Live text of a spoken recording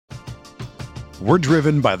We're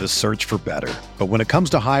driven by the search for better. But when it comes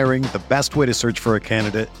to hiring, the best way to search for a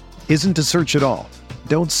candidate isn't to search at all.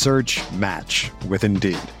 Don't search, match with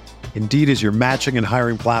Indeed. Indeed is your matching and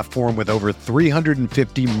hiring platform with over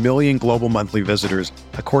 350 million global monthly visitors,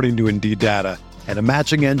 according to Indeed data, and a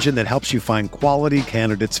matching engine that helps you find quality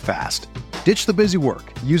candidates fast. Ditch the busy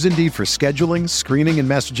work. Use Indeed for scheduling, screening, and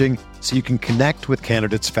messaging so you can connect with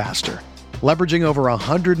candidates faster. Leveraging over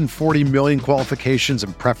 140 million qualifications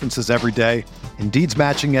and preferences every day, Indeed's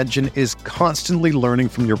matching engine is constantly learning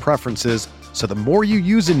from your preferences, so the more you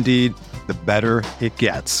use Indeed, the better it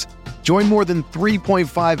gets. Join more than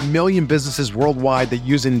 3.5 million businesses worldwide that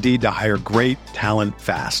use Indeed to hire great talent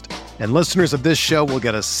fast. And listeners of this show will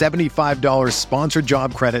get a $75 sponsored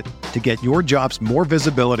job credit to get your jobs more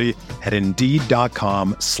visibility at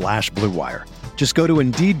Indeed.com/Blue Wire. Just go to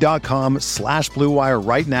Indeed.com/Blue Wire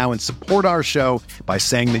right now and support our show by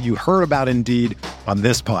saying that you heard about Indeed on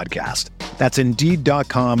this podcast. That's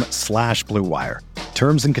Indeed.com/Blue Wire.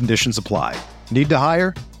 Terms and conditions apply. Need to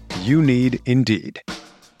hire? You need Indeed.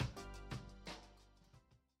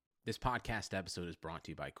 This podcast episode is brought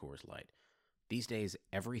to you by Coors Light. These days,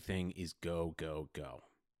 everything is go, go, go.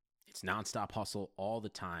 It's nonstop hustle all the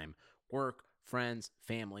time. Work, friends,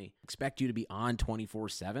 family, expect you to be on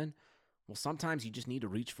 24/7. Well, sometimes you just need to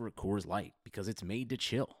reach for a Coors Light because it's made to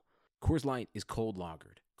chill. Coors Light is cold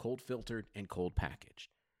lagered, cold filtered, and cold packaged.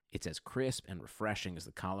 It's as crisp and refreshing as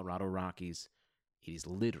the Colorado Rockies. It is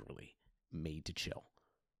literally made to chill.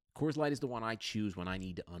 Coors Light is the one I choose when I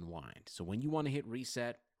need to unwind. So when you want to hit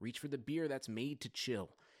reset, reach for the beer that's made to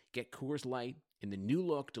chill. Get Coors Light in the new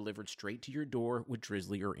look delivered straight to your door with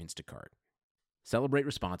Drizzly or Instacart. Celebrate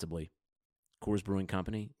responsibly. Coors Brewing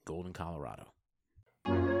Company, Golden, Colorado.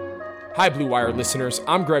 Hi, Blue Wire listeners.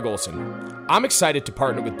 I'm Greg Olson. I'm excited to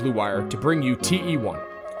partner with Blue Wire to bring you TE1,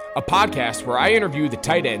 a podcast where I interview the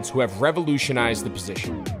tight ends who have revolutionized the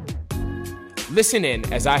position. Listen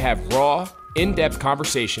in as I have raw, in-depth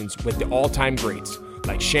conversations with the all-time greats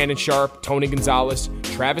like Shannon Sharpe, Tony Gonzalez,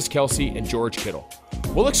 Travis Kelce, and George Kittle.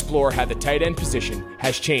 We'll explore how the tight end position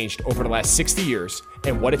has changed over the last 60 years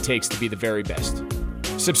and what it takes to be the very best.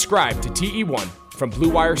 Subscribe to TE1 from Blue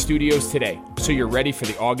Wire Studios today so you're ready for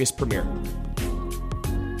the August premiere. Breaks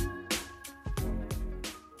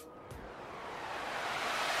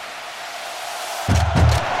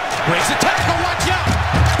a tackle, watch out!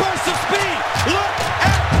 Burst of speed! Look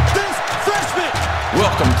at this freshman!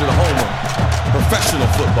 Welcome to the home of professional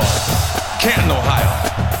football, Canton, Ohio.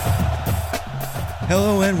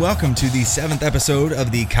 Hello and welcome to the 7th episode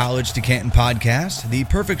of the College to Canton podcast, the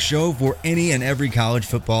perfect show for any and every college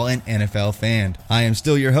football and NFL fan. I am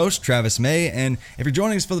still your host, Travis May, and if you're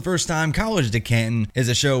joining us for the first time, College to Canton is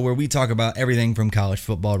a show where we talk about everything from college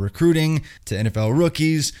football recruiting to NFL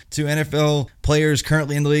rookies to NFL players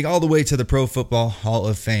currently in the league, all the way to the Pro Football Hall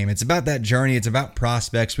of Fame. It's about that journey. It's about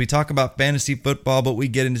prospects. We talk about fantasy football, but we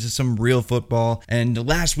get into some real football. And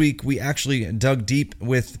last week, we actually dug deep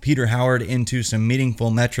with Peter Howard into some meaningful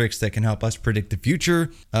metrics that can help us predict the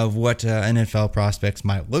future of what NFL prospects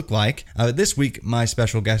might look like. This week, my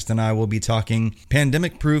special guest and I will be talking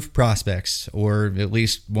pandemic-proof prospects, or at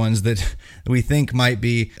least ones that we think might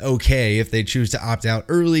be okay if they choose to opt out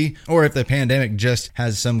early, or if the pandemic just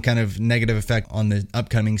has some kind of negative effect on the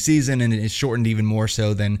upcoming season and it is shortened even more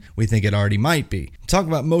so than we think it already might be. Talk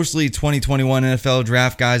about mostly 2021 NFL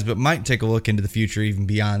draft guys, but might take a look into the future even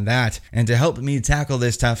beyond that. And to help me tackle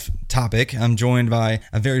this tough topic, I'm joined by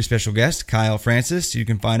a very special guest, Kyle Francis. You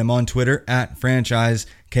can find him on Twitter at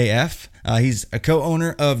FranchiseKF. He's a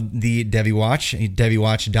co-owner of the Devy Watch,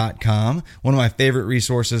 DevyWatch.com, one of my favorite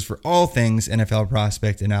resources for all things NFL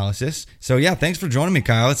prospect analysis. So yeah, thanks for joining me,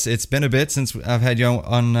 Kyle. It's been a bit since I've had you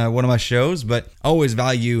on one of my shows, but always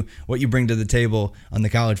value what you bring to the table on the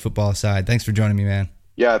college football side. Thanks for joining me, man.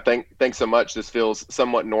 Yeah, thanks so much. This feels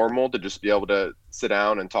somewhat normal to just be able to sit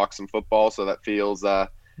down and talk some football, so that feels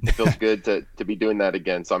it feels good to be doing that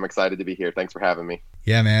again. So I'm excited to be here. Thanks for having me.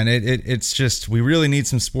 Yeah, man, it's just we really need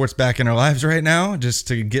some sports back in our lives right now, just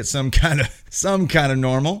to get some kind of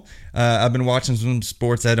normal. I've been watching some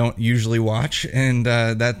sports I don't usually watch, and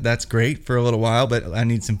that's great for a little while. But I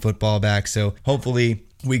need some football back, so hopefully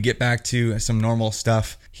we get back to some normal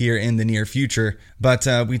stuff here in the near future. But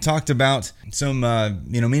we talked about some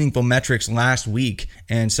meaningful metrics last week,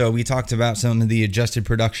 and so we talked about some of the adjusted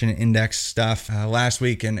production index stuff last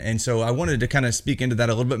week, and so I wanted to kind of speak into that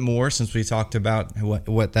a little bit more, since we talked about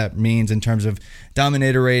what that means in terms of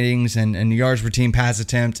dominator ratings and yards per team pass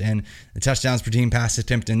attempt and the touchdowns per team pass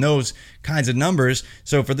attempt and those kinds of numbers.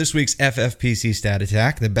 So for this week's FFPC Stat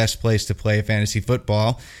Attack, the best place to play fantasy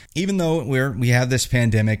football, even though we have this pandemic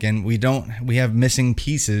pandemic and we have missing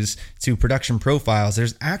pieces to production profiles,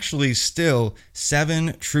 there's actually still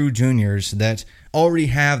 7 true juniors that already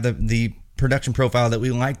have the production profile that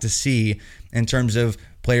we like to see in terms of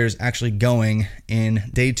players actually going in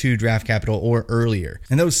day 2 draft capital or earlier.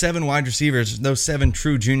 And those 7 wide receivers, those 7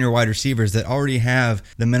 true junior wide receivers that already have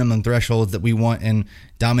the minimum thresholds that we want in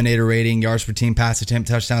dominator rating, yards per team pass attempt,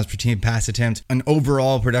 touchdowns per team pass attempt, an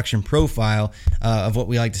overall production profile of what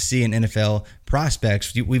we like to see in NFL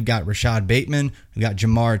prospects. We've got Rashad Bateman, we've got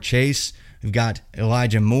Jamar Chase, we've got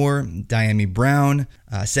Elijah Moore, Diami Brown,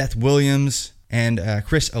 Seth Williams, and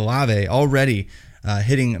Chris Olave already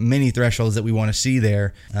hitting many thresholds that we want to see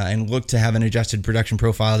there and look to have an adjusted production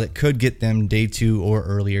profile that could get them day 2 or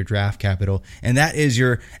earlier draft capital. And that is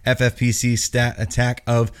your FFPC stat attack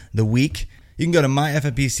of the week. You can go to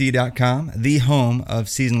myffpc.com, the home of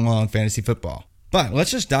season-long fantasy football. But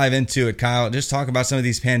let's just dive into it, Kyle. Just talk about some of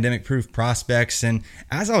these pandemic-proof prospects. And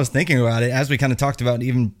as I was thinking about it, as we kind of talked about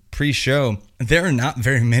even pre-show, there are not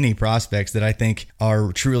very many prospects that I think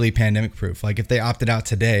are truly pandemic-proof. Like if they opted out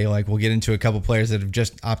today, like we'll get into a couple players that have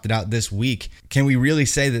just opted out this week, can we really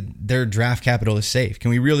say that their draft capital is safe?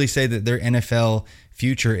 Can we really say that their NFL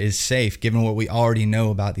future is safe given what we already know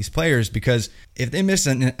about these players? Because if they miss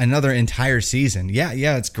another entire season, yeah,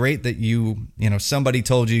 it's great that somebody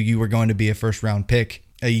told you were going to be a first round pick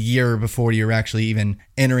a year before you're actually even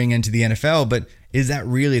entering into the NFL, but is that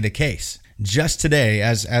really the case? Just today,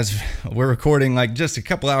 as we're recording, like just a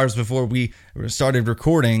couple hours before we started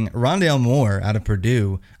recording, Rondale Moore out of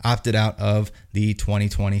Purdue opted out of the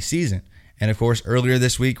 2020 season. And of course, earlier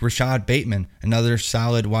this week, Rashad Bateman, another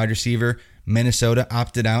solid wide receiver, Minnesota,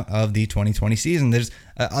 opted out of the 2020 season. There's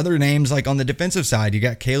other names like on the defensive side. You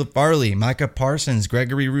got Caleb Farley, Micah Parsons,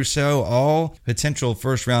 Gregory Rousseau, all potential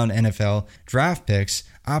first-round NFL draft picks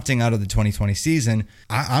opting out of the 2020 season.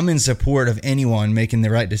 I'm in support of anyone making the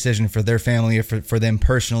right decision for their family, or for them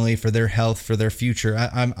personally, for their health, for their future.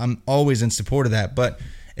 I'm always in support of that, but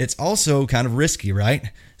it's also kind of risky, right?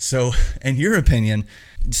 So, in your opinion,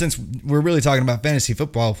 since we're really talking about fantasy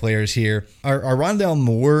football players here, are Rondale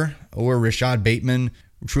Moore or Rashad Bateman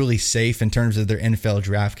truly safe in terms of their NFL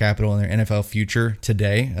draft capital and their NFL future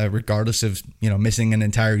today, regardless of missing an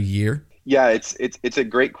entire year? Yeah, it's a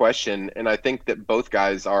great question, and I think that both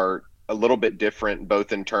guys are a little bit different,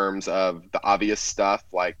 both in terms of the obvious stuff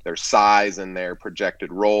like their size and their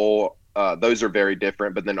projected role. Those are very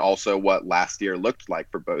different, but then also what last year looked like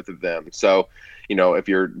for both of them. So, if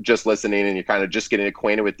you're just listening and you're kind of just getting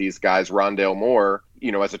acquainted with these guys, Rondale Moore,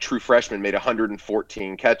 as a true freshman, made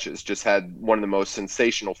 114 catches, just had one of the most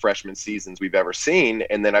sensational freshman seasons we've ever seen.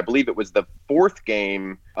 And then I believe it was the 4th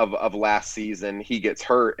game of last season, he gets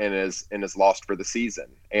hurt and is lost for the season.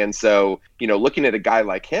 And so, looking at a guy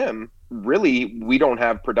like him, really, we don't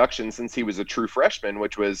have production since he was a true freshman,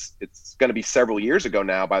 it's going to be several years ago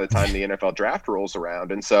now by the time the NFL draft rolls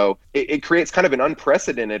around. And so it creates kind of an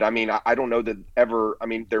unprecedented, I don't know that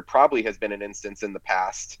there probably has been an instance in the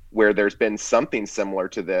past where there's been something similar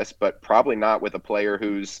to this, but probably not with a player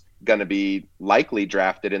who's going to be likely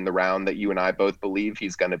drafted in the round that you and I both believe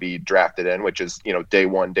he's going to be drafted in, which is, day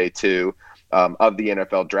 1, day 2 of the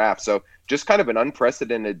NFL draft. So just kind of an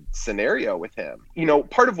unprecedented scenario with him.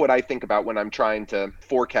 Part of what I think about when I'm trying to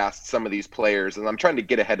forecast some of these players, and I'm trying to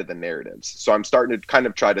get ahead of the narratives. So I'm starting to kind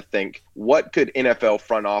of try to think, what could NFL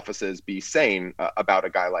front offices be saying about a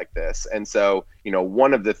guy like this? And so,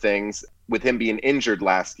 one of the things with him being injured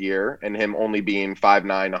last year and him only being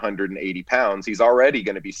 5'9", 180 pounds, he's already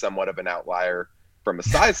going to be somewhat of an outlier from a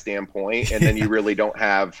size standpoint. And then you really don't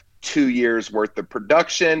have 2 years worth of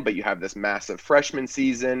production, but you have this massive freshman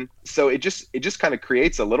season. So it just kind of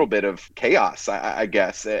creates a little bit of chaos, I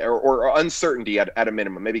guess, or uncertainty at a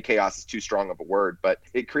minimum. Maybe chaos is too strong of a word, but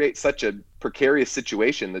it creates such a precarious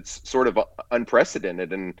situation that's sort of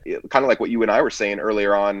unprecedented. And kind of like what you and I were saying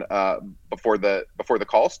earlier on before the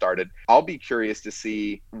call started, I'll be curious to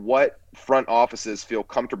see what front offices feel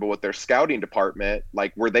comfortable with their scouting department.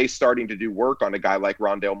 Like, were they starting to do work on a guy like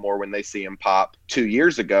Rondale Moore when they see him pop 2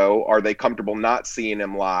 years ago? Are they comfortable not seeing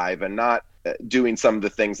him live and not doing some of the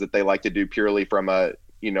things that they like to do purely from a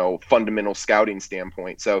fundamental scouting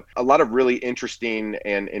standpoint? So a lot of really interesting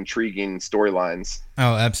and intriguing storylines.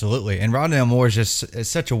 Oh, absolutely. And Rondale Moore is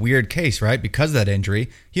such a weird case, right? Because of that injury,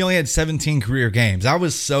 he only had 17 career games. I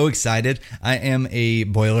was so excited. I am a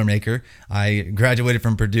Boilermaker. I graduated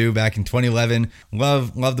from Purdue back in 2011.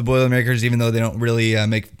 Love the Boilermakers, even though they don't really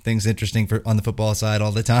make things interesting on the football side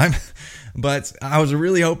all the time. But I was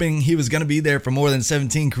really hoping he was going to be there for more than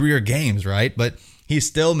 17 career games, right? But he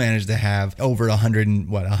still managed to have over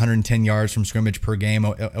 110 yards from scrimmage per game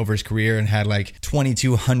over his career, and had like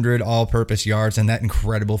 2,200 all-purpose yards in that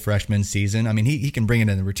incredible freshman season. I mean, he can bring it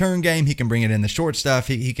in the return game. He can bring it in the short stuff.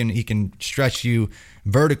 He can stretch you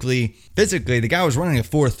vertically, physically. The guy was running a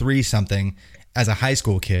 4.3 something as a high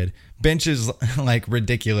school kid. Benches like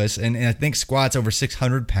ridiculous, and I think squats over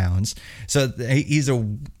 600 pounds. So he's a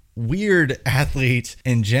weird athlete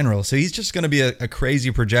in general. So he's just going to be a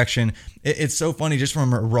crazy projection. It's so funny just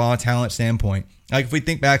from a raw talent standpoint. Like if we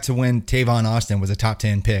think back to when Tavon Austin was a top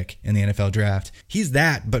 10 pick in the NFL draft, he's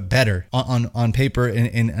that, but better on paper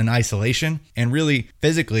in isolation. And really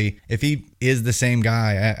physically, if he is the same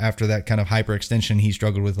guy after that kind of hyperextension he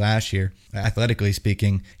struggled with last year, athletically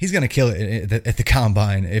speaking, he's going to kill it at the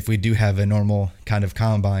combine if we do have a normal kind of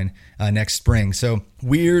combine next spring. So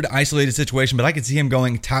weird, isolated situation, but I could see him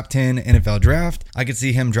going top 10 NFL draft. I could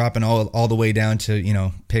see him dropping all the way down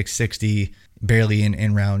to, pick 60, barely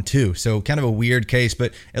in round 2. So kind of a weird case,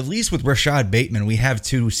 but at least with Rashad Bateman, we have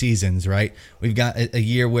 2 seasons, right? We've got a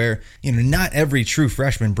year where, not every true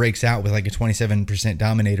freshman breaks out with like a 27%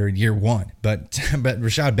 dominator in year 1, but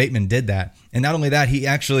Rashad Bateman did that. And not only that, he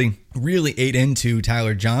actually really ate into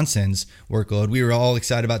Tyler Johnson's workload. We were all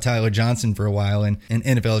excited about Tyler Johnson for a while in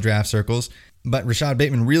NFL draft circles, but Rashad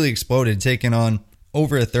Bateman really exploded, taking on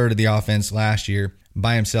over a third of the offense last year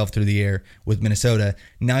by himself through the air with Minnesota.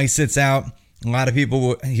 Now he sits out. A lot of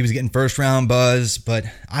people, he was getting first round buzz, but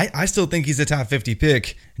I still think he's a top 50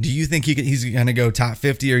 pick. Do you think he's going to go top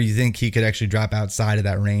 50, or you think he could actually drop outside of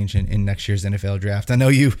that range in next year's NFL draft? I know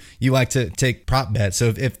you like to take prop bets.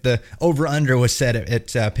 So if the over under was set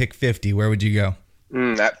at pick 50, where would you go?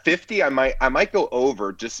 At 50, I might go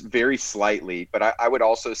over just very slightly, but I would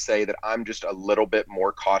also say that I'm just a little bit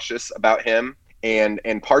more cautious about him. And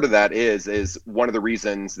part of that is one of the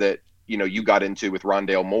reasons that you got into with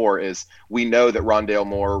Rondale Moore is we know that Rondale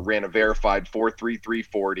Moore ran a verified 4.33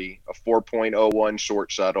 40, a 4.01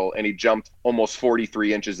 short shuttle, and he jumped almost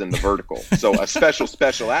 43 inches in the vertical. So a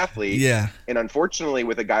special athlete. Yeah. And unfortunately,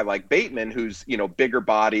 with a guy like Bateman, who's bigger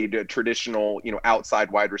bodied, traditional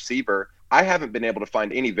outside wide receiver, I haven't been able to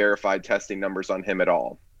find any verified testing numbers on him at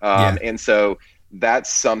all. And so that's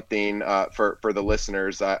something for the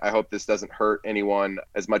listeners. I hope this doesn't hurt anyone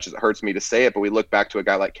as much as it hurts me to say it, but we look back to a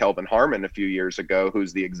guy like Kelvin Harmon a few years ago,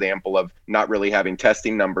 who's the example of not really having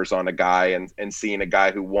testing numbers on a guy and seeing a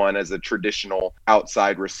guy who won as a traditional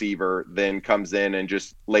outside receiver, then comes in and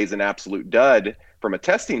just lays an absolute dud from a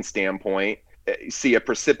testing standpoint. See a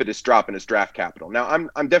precipitous drop in his draft capital. Now,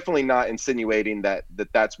 I'm definitely not insinuating that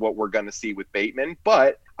that's what we're going to see with Bateman,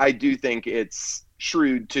 but I do think it's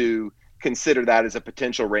shrewd to consider that as a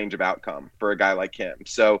potential range of outcome for a guy like him.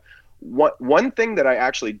 So one thing that I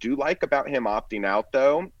actually do like about him opting out,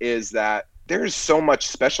 though, is that there's so much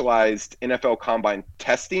specialized NFL combine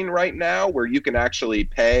testing right now where you can actually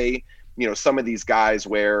pay some of these guys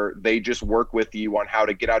where they just work with you on how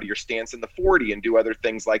to get out of your stance in the 40 and do other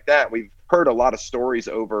things like that. We've heard a lot of stories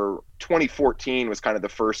over 2014 was kind of the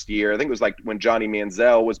first year. I think it was like when Johnny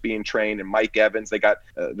Manziel was being trained and Mike Evans, they got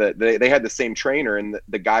they had the same trainer, and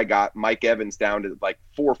the guy got Mike Evans down to like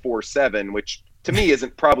 4.47, which to me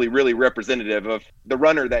isn't probably really representative of the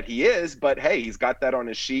runner that he is, but hey, he's got that on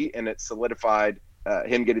his sheet and it solidified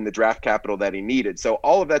him getting the draft capital that he needed. So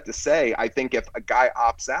all of that to say, I think if a guy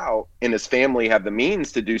opts out and his family have the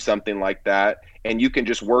means to do something like that, and you can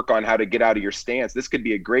just work on how to get out of your stance, this could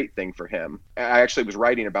be a great thing for him. I actually was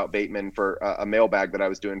writing about Bateman for a mailbag that I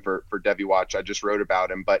was doing for Devi Watch. I just wrote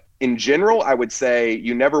about him. But in general, I would say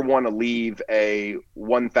you never want to leave a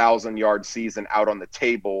 1,000-yard season out on the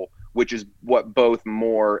table, which is what both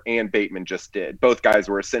Moore and Bateman just did. Both guys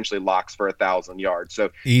were essentially locks for 1,000 yards. So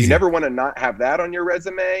You never want to not have that on your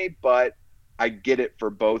resume, but I get it for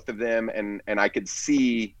both of them. And I could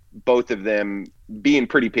see both of them being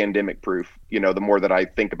pretty pandemic proof, the more that I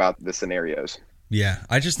think about the scenarios. Yeah,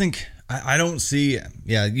 I just think I don't see.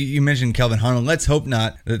 Yeah, you mentioned Kelvin Harmon. Let's hope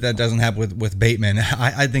not that doesn't happen with Bateman.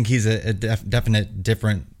 I think he's a definite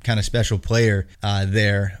different kind of special player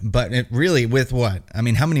there. But it really, with what? I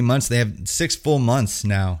mean, how many months? They have 6 full months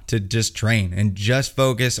now to just train and just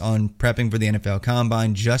focus on prepping for the NFL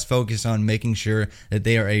Combine, just focus on making sure that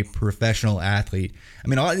they are a professional athlete. I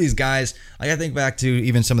mean, a lot of these guys, like I think back to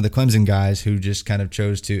even some of the Clemson guys who just kind of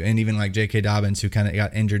chose to, and even like J.K. Dobbins, who kind of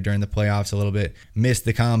got injured during the playoffs a little bit, missed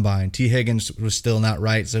the Combine. T. Higgins was still not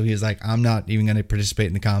right, so he was like, I'm not even going to participate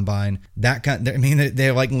in the Combine. They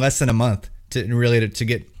have like less than a month to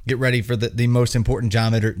get ready for the most important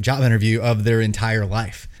job interview of their entire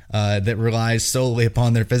life. that relies solely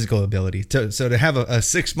upon their physical ability. So to have a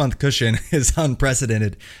 6-month cushion is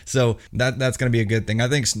unprecedented. So that's going to be a good thing. I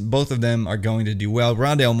think both of them are going to do well.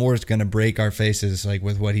 Rondale Moore is going to break our faces, like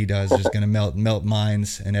with what he does. Just going to melt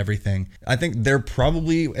minds and everything. I think they're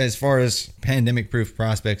probably, as far as pandemic-proof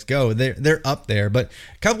prospects go, they're up there. But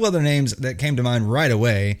a couple other names that came to mind right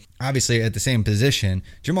away, obviously at the same position,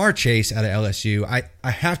 Ja'Marr Chase out of LSU.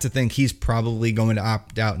 I have to think he's probably going to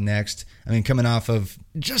opt out next. I mean, coming off of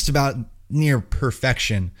just about near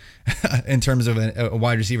perfection in terms of a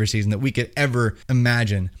wide receiver season that we could ever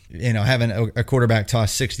imagine, having a quarterback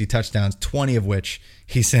toss 60 touchdowns, 20 of which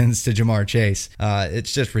he sends to Ja'Marr Chase.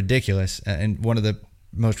 It's just ridiculous. And one of the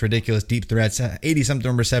most ridiculous deep threats,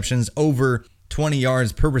 80-something receptions, over 20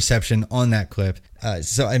 yards per reception on that clip.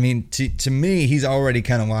 So, I mean, to me, he's already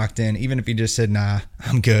kind of locked in. Even if he just said, nah,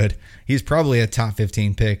 I'm good, he's probably a top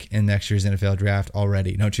 15 pick in next year's NFL draft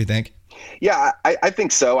already. Don't you think? Yeah, I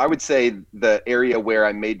think so. I would say the area where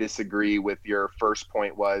I may disagree with your first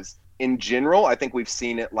point was, in general, I think we've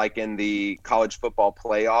seen it like in the college football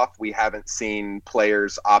playoff. We haven't seen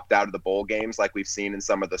players opt out of the bowl games like we've seen in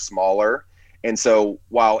some of the smaller. And so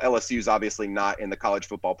while LSU is obviously not in the college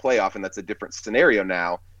football playoff, and that's a different scenario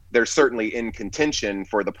now, they're certainly in contention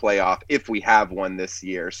for the playoff if we have one this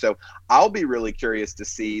year. So I'll be really curious to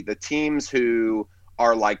see the teams who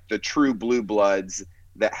are like the true blue bloods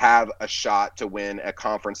that have a shot to win a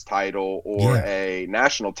conference title or a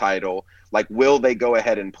national title. Like, will they go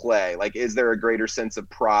ahead and play? Like, is there a greater sense of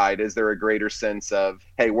pride? Is there a greater sense of,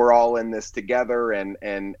 hey, we're all in this together?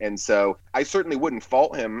 And so I certainly wouldn't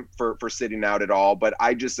fault him for sitting out at all, but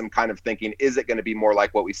I just am kind of thinking, is it going to be more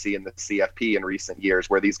like what we see in the CFP in recent years,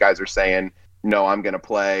 where these guys are saying, no, I'm going to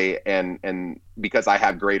play and because I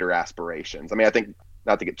have greater aspirations? I mean, I think,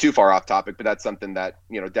 not to get too far off topic, but that's something that,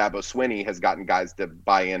 Dabo Swinney has gotten guys to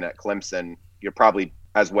buy in at Clemson, probably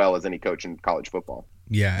as well as any coach in college football.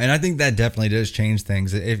 Yeah, and I think that definitely does change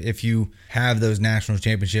things. If you have those national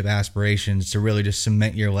championship aspirations to really just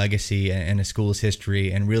cement your legacy and a school's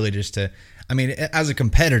history, and really just to, I mean, as a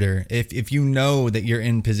competitor, if you know that you're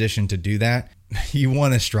in position to do that, you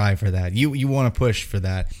want to strive for that. You want to push for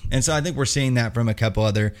that. And so I think we're seeing that from a couple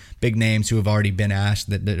other big names who have already been asked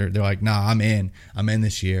that they're like, nah, I'm in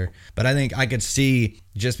this year. But I think I could see,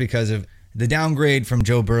 just because of the downgrade from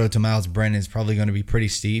Joe Burrow to Miles Brennan is probably going to be pretty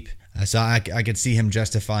steep. So I could see him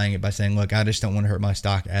justifying it by saying, look, I just don't want to hurt my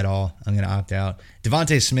stock at all. I'm going to opt out.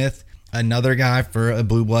 Devontae Smith, another guy for a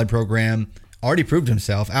blue blood program, already proved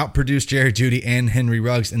himself, outproduced Jerry Jeudy and Henry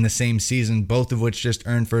Ruggs in the same season, both of which just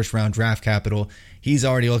earned first-round draft capital. He's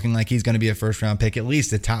already looking like he's going to be a first-round pick, at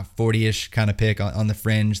least a top 40-ish kind of pick on the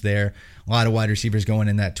fringe there. A lot of wide receivers going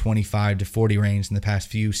in that 25 to 40 range in the past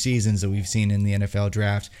few seasons that we've seen in the NFL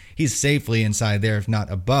draft. He's safely inside there, if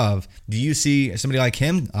not above. Do you see somebody like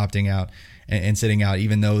him opting out and sitting out,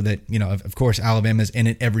 even though that, of course, Alabama's in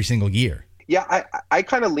it every single year? Yeah, I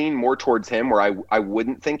kind of lean more towards him, where I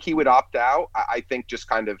wouldn't think he would opt out. I think just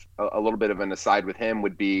kind of a little bit of an aside with him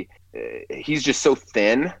would be, he's just so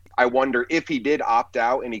thin. I wonder if he did opt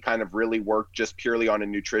out and he kind of really worked just purely on a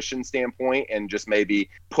nutrition standpoint and just maybe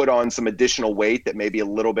put on some additional weight that may be a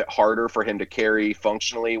little bit harder for him to carry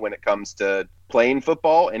functionally when it comes to playing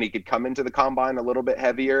football, and he could come into the combine a little bit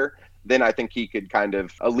heavier, then I think he could kind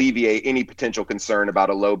of alleviate any potential concern about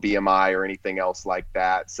a low BMI or anything else like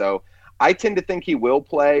that. So I tend to think he will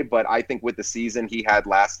play, but I think with the season he had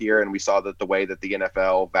last year, and we saw that the way that the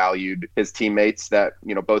NFL valued his teammates that,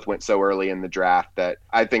 both went so early in the draft, that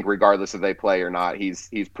I think regardless if they play or not,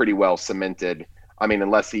 he's pretty well cemented. I mean,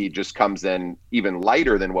 unless he just comes in even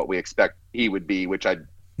lighter than what we expect he would be, which I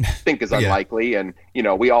think is unlikely. And,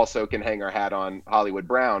 we also can hang our hat on Hollywood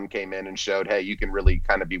Brown came in and showed, hey, you can really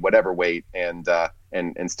kind of be whatever weight and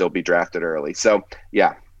still be drafted early. So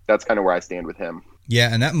yeah, that's kind of where I stand with him.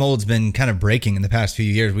 Yeah, and that mold's been kind of breaking in the past few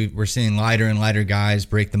years. We're seeing lighter and lighter guys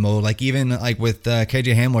break the mold. Like even like with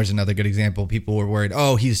KJ Hamler's another good example. People were worried,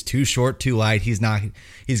 oh, he's too short, too light. He's not.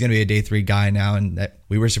 He's going to be a day 3 guy now, and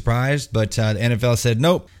we were surprised. But the NFL said,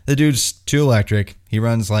 nope, the dude's too electric. He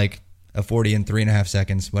runs like a 40 in 3.5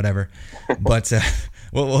 seconds, whatever. But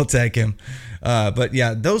we'll take him. But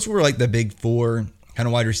yeah, those were like the big 4 kind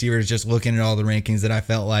of wide receivers, just looking at all the rankings, that I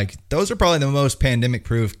felt like those are probably the most pandemic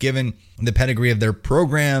proof given the pedigree of their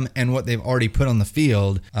program and what they've already put on the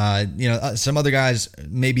field. Some other guys,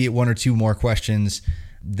 maybe 1 or 2 more questions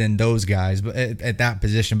than those guys but at that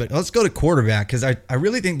position. But let's go to quarterback, because I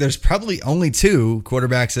really think there's probably only 2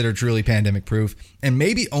 quarterbacks that are truly pandemic proof, and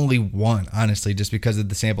maybe only one, honestly, just because of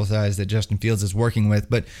the sample size that Justin Fields is working with.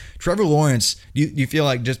 But Trevor Lawrence, you feel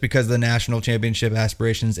like just because of the national championship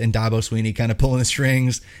aspirations and Dabo Swinney kind of pulling the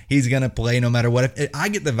strings, he's going to play no matter what? I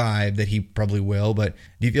get the vibe that he probably will, but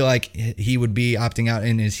do you feel like he would be opting out,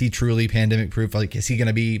 and is he truly pandemic proof? Like, is he going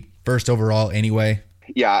to be first overall anyway?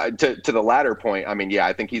 Yeah, to the latter point, I mean, yeah,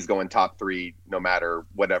 I think he's going top 3 no matter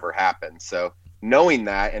whatever happens. So knowing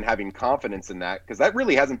that and having confidence in that, because that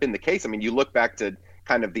really hasn't been the case. I mean, you look back to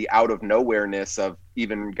kind of the out of nowhereness of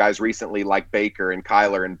even guys recently like Baker and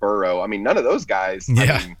Kyler and Burrow. I mean, none of those guys,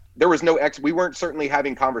 yeah. I mean, there was no we weren't certainly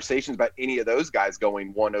having conversations about any of those guys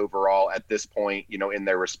going 1 overall at this point, in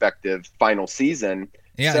their respective final season.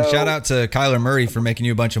 Yeah, so, and shout out to Kyler Murray for making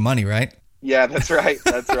you a bunch of money, right? Yeah, that's right.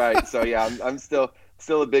 That's right. So yeah, I'm still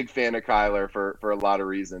a big fan of Kyler for a lot of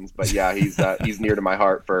reasons, but yeah, he's near to my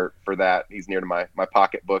heart for that. He's near to my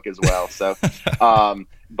pocketbook as well. So,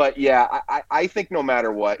 but yeah, I think no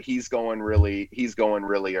matter what, he's going really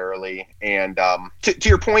early. And to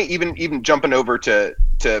your point, even jumping over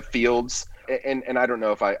to Fields, and I don't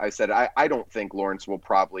know if I said it, I don't think Lawrence will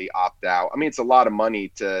probably opt out. I mean, it's a lot of money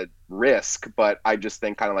to risk, but I just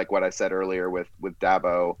think, kind of like what I said earlier with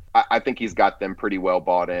Dabo, I think he's got them pretty well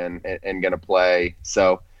bought in and going to play.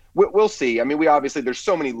 So we'll see. I mean, there's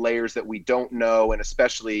so many layers that we don't know, and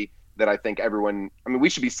especially that I think we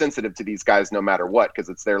should be sensitive to these guys no matter what, because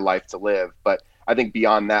it's their life to live. But I think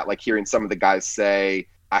beyond that, like hearing some of the guys say,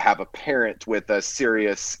 I have a parent with a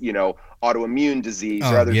serious, autoimmune disease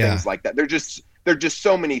or other things like that. They're just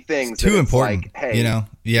so many things. It's too important, like,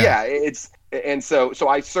 hey, and so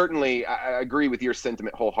I agree with your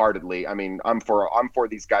sentiment wholeheartedly. I mean, I'm for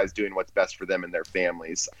these guys doing what's best for them and their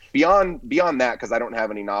families. Beyond that, because I don't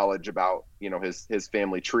have any knowledge about his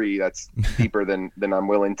family tree that's deeper than I'm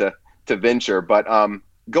willing to venture. But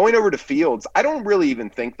going over to Fields, I don't really even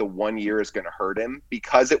think the 1 year is going to hurt him,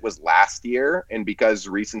 because it was last year, and because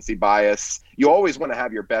recency bias, you always want to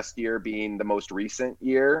have your best year being the most recent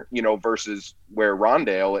year, versus where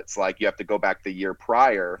Rondale, it's like you have to go back the year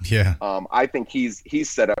prior. Yeah. I think he's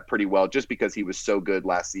set up pretty well just because he was so good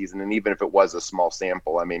last season. And even if it was a small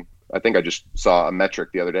sample, I mean, I think I just saw a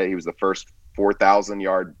metric the other day. He was the first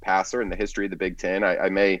 4,000-yard passer in the history of the Big Ten. I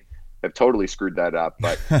may have totally screwed that up,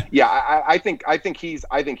 but yeah, I think he's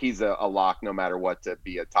a lock no matter what to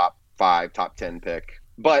be a top 5, top 10 pick.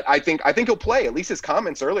 But I think he'll play. At least his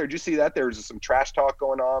comments earlier. Did you see that? There was some trash talk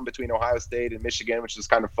going on between Ohio State and Michigan, which is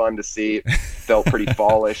kind of fun to see. It felt pretty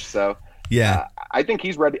fallish. So yeah, I think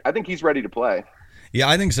he's ready. I think he's ready to play. Yeah,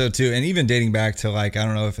 I think so too. And even dating back to, like, I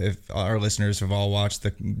don't know if our listeners have all watched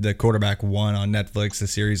the Quarterback One on Netflix, a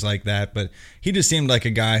series like that, but he just seemed like a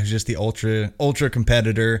guy who's just the ultra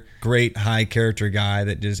competitor, great high character guy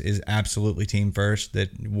that just is absolutely team first,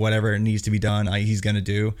 that whatever needs to be done, he's going to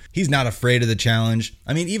do. He's not afraid of the challenge.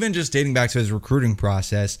 I mean, even just dating back to his recruiting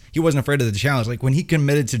process, he wasn't afraid of the challenge. Like when he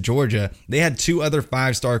committed to Georgia, they had 2 other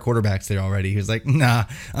 5-star quarterbacks there already. He was like, nah,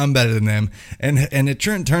 I'm better than them. And it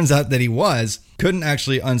turns out that he couldn't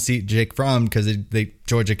actually unseat Jake Fromm because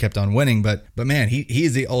Georgia kept on winning. But man, he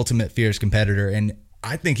is the ultimate fierce competitor, and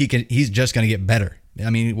I think he's just going to get better. I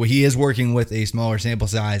mean, he is working with a smaller sample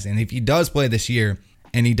size, and if he does play this year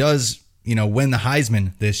and he does, win the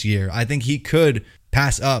Heisman this year, I think he could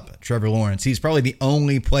pass up Trevor Lawrence. He's probably the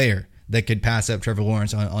only player that could pass up Trevor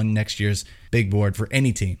Lawrence on next year's big board for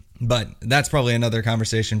any team. But that's probably another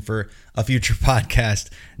conversation for a future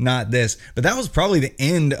podcast, not this. But that was probably the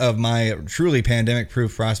end of my truly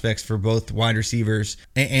pandemic-proof prospects for both wide receivers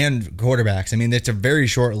and quarterbacks. I mean, it's a very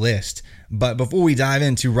short list. But before we dive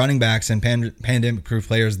into running backs and pandemic-proof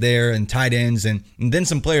players there and tight ends and then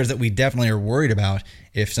some players that we definitely are worried about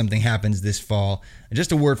if something happens this fall,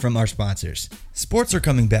 just a word from our sponsors. Sports are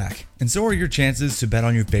coming back, and so are your chances to bet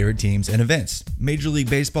on your favorite teams and events. Major League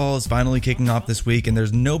Baseball is finally kicking off this week, and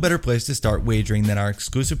there's no better place to start wagering than our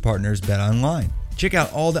exclusive partners, BetOnline. Check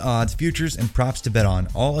out all the odds, futures, and props to bet on,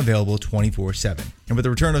 all available 24/7. And with the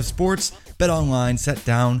return of sports, BetOnline sat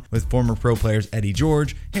down with former pro players Eddie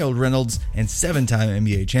George, Harold Reynolds, and 7-time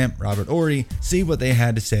NBA champ Robert Horry. See what they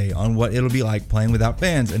had to say on what it'll be like playing without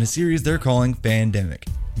fans in a series they're calling Fandemic.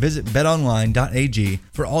 Visit betonline.ag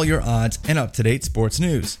for all your odds and up-to-date sports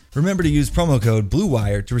news. Remember to use promo code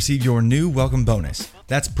BLUEWIRE to receive your new welcome bonus.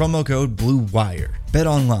 That's promo code BLUEWIRE.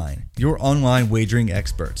 BetOnline, your online wagering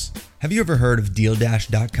experts. Have you ever heard of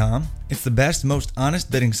DealDash.com? It's the best, most honest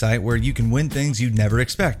betting site where you can win things you'd never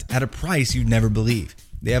expect at a price you'd never believe.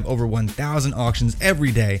 They have over 1,000 auctions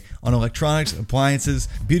every day on electronics, appliances,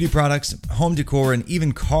 beauty products, home decor, and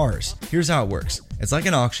even cars. Here's how it works. It's like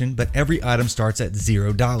an auction, but every item starts at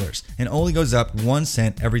 $0 and only goes up 1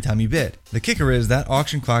 cent every time you bid. The kicker is that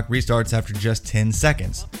auction clock restarts after just 10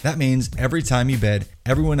 seconds. That means every time you bid,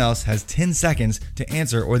 everyone else has 10 seconds to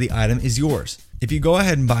answer or the item is yours. If you go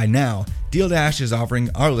ahead and buy now, Deal Dash is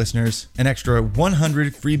offering our listeners an extra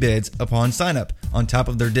 100 free bids upon sign-up on top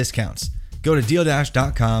of their discounts. Go to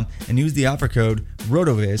DealDash.com and use the offer code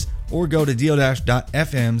RotoViz or go to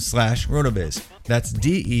DealDash.fm/RotoViz. That's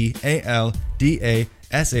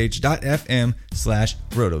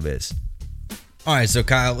DealDash.fm/RotoViz. All right, so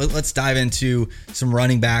Kyle, let's dive into some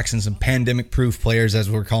running backs and some pandemic-proof players, as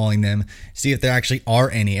we're calling them, see if there actually are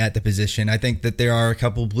any at the position. I think that there are a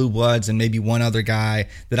couple blue bloods and maybe one other guy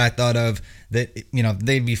that I thought of that,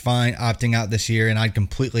 they'd be fine opting out this year, and I'd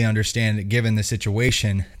completely understand it given the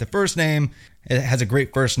situation. The first name, it has a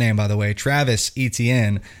great first name, by the way, Travis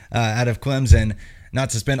Etienne out of Clemson. Not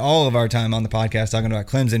to spend all of our time on the podcast talking about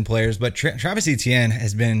Clemson players, but Travis Etienne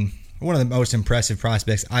has been one of the most impressive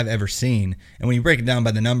prospects I've ever seen. And when you break it down by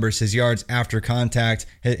the numbers, his yards after contact,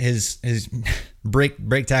 his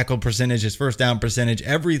break tackle percentage, his first down percentage,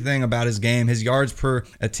 everything about his game, his yards per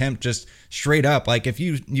attempt, just straight up. Like if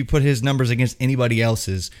you put his numbers against anybody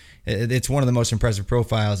else's, it's one of the most impressive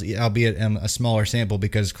profiles, albeit a smaller sample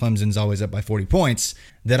because Clemson's always up by 40 points,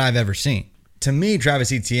 that I've ever seen. To me,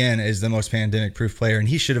 Travis Etienne is the most pandemic-proof player, and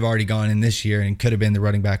he should have already gone in this year and could have been the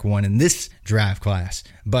running back one in this draft class.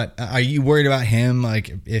 But are you worried about him?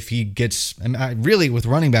 Like, if he gets, really with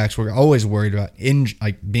running backs, we're always worried about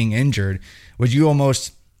being injured. Would you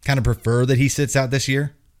almost kind of prefer that he sits out this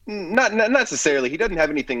year? Not necessarily. He doesn't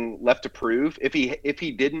have anything left to prove. If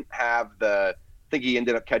he didn't have I think he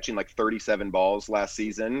ended up catching like 37 balls last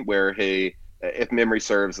season, where if memory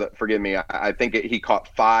serves, forgive me, I think he caught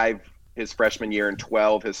 5 his freshman year and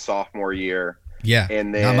 12 his sophomore year. Yeah,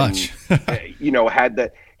 and then not much. he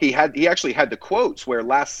actually had the quotes where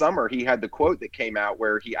last summer he had the quote that came out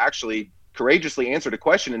where he actually courageously answered a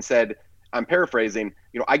question and said, I'm paraphrasing,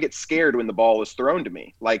 I get scared when the ball is thrown to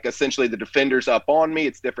me. Like essentially the defender's up on me.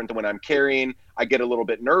 It's different than when I'm carrying. I get a little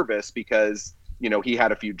bit nervous because he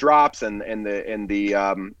had a few drops and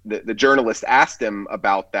the journalist asked him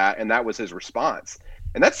about that, and that was his response.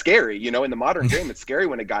 And that's scary, in the modern game. It's scary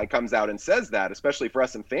when a guy comes out and says that, especially for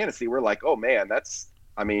us in fantasy. We're like, oh man,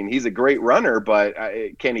 he's a great runner, but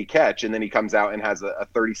can he catch? And then he comes out and has a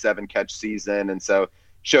 37 catch season. And so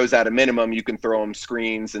shows at a minimum, you can throw him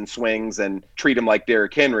screens and swings and treat him like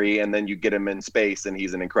Derrick Henry. And then you get him in space and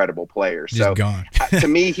he's an incredible player. So to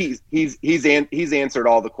me, he's answered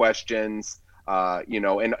all the questions.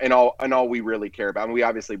 And all we really care about. And we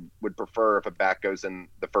obviously would prefer if a back goes in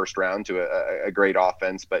the first round to a great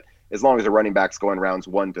offense, but as long as the running backs go in rounds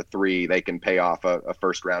 1 to 3, they can pay off a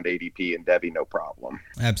first round ADP and Devy, no problem.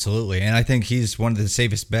 Absolutely. And I think he's one of the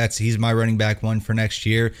safest bets. He's my running back one for next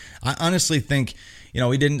year. I honestly think,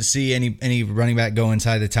 we didn't see any running back go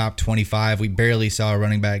inside the top 25. We barely saw a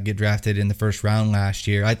running back get drafted in the first round last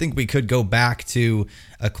year. I think we could go back to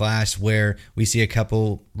a class where we see a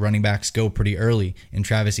couple running backs go pretty early in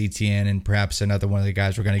Travis Etienne and perhaps another one of the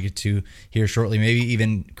guys we're going to get to here shortly, maybe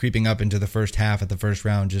even creeping up into the first half of the first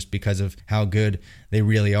round just because of how good they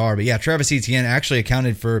really are. But yeah, Travis Etienne actually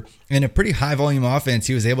accounted for, in a pretty high volume offense,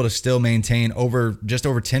 he was able to still maintain just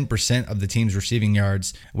over 10% of the team's receiving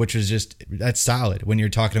yards, which was that's solid when you're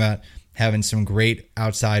talking about having some great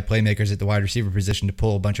outside playmakers at the wide receiver position to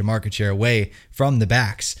pull a bunch of market share away from the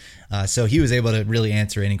backs. So he was able to really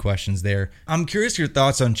answer any questions there. I'm curious your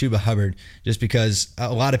thoughts on Chuba Hubbard, just because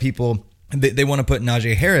a lot of people, they want to put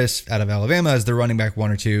Najee Harris out of Alabama as their running back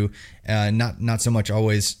 1 or 2, not so much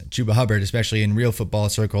always Chuba Hubbard, especially in real football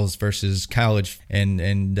circles versus college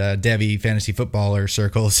and Devy fantasy footballer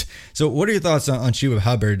circles. So what are your thoughts on Chuba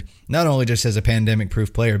Hubbard, not only just as a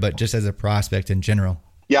pandemic-proof player, but just as a prospect in general?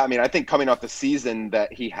 Yeah, I think coming off the season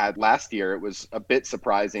that he had last year, it was a bit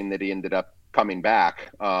surprising that he ended up coming back.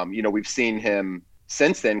 We've seen him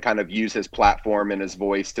since then kind of use his platform and his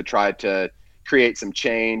voice to try to create some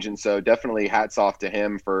change. And so definitely hats off to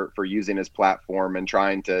him for using his platform and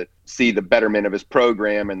trying to see the betterment of his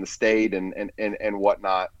program and the state and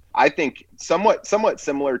whatnot. I think somewhat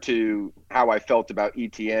similar to how I felt about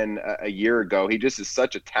Etienne a year ago. He just is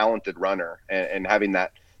such a talented runner, and having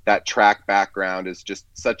that track background is just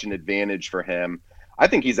such an advantage for him. I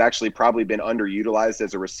think he's actually probably been underutilized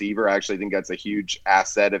as a receiver. I actually think that's a huge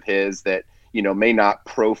asset of his that, may not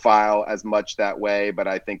profile as much that way, but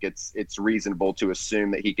I think it's reasonable to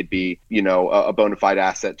assume that he could be, a bona fide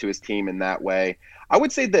asset to his team in that way. I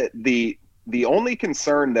would say that the The only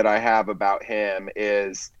concern that I have about him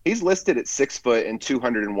is he's listed at 6 foot and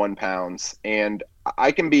 201 pounds. And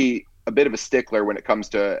I can be a bit of a stickler when it comes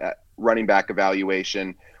to running back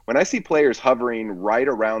evaluation. When I see players hovering right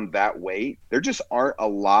around that weight, there just aren't a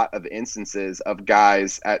lot of instances of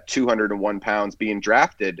guys at 201 pounds being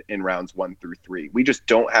drafted in rounds 1 through 3. We just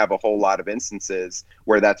don't have a whole lot of instances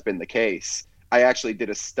where that's been the case. I actually did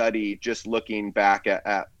a study just looking back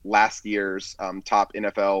at last year's top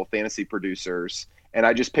NFL fantasy producers, and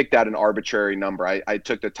I just picked out an arbitrary number. I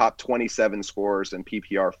took the top 27 scorers in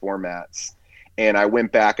PPR formats, and I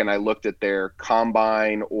went back and I looked at their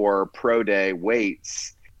combine or pro day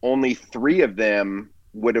weights. Only 3 of them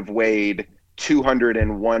would have weighed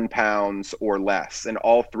 201 pounds or less, and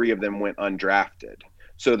all 3 of them went undrafted.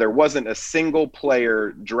 So there wasn't a single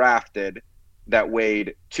player drafted that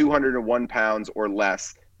weighed 201 pounds or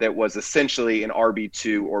less that was essentially an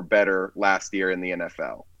RB2 or better last year in the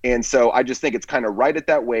NFL. And so I just think it's kind of right at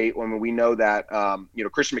that weight when we know that,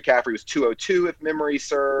 Christian McCaffrey was 202 if memory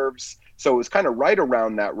serves. So it was kind of right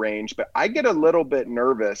around that range. But I get a little bit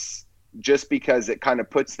nervous just because it kind of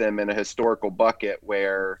puts them in a historical bucket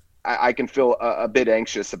where I can feel a bit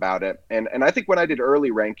anxious about it. And I think when I did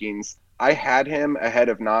early rankings, I had him ahead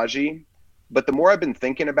of Najee. But the more I've been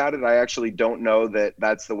thinking about it, I actually don't know that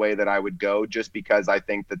that's the way that I would go, just because I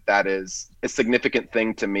think that that is a significant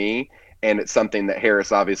thing to me. And it's something that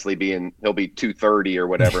Harris, obviously he'll be 230 or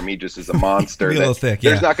whatever. He just is a monster. A little thick,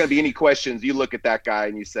 there's not going to be any questions. You look at that guy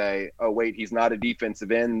and you say, oh, wait, he's not a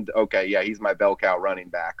defensive end. Okay, yeah, he's my bell cow running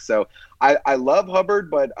back. So I love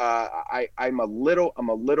Hubbard, but I'm a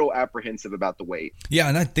little apprehensive about the weight. Yeah,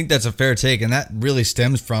 and I think that's a fair take, and that really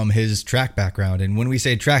stems from his track background. And when we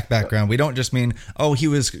say track background, we don't just mean, oh, he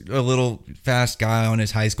was a little fast guy on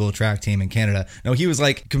his high school track team in Canada. No, he was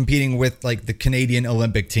like competing with like the Canadian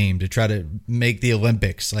Olympic team to try to make the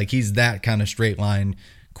Olympics. Like he's that kind of straight line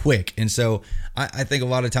quick. And so I think a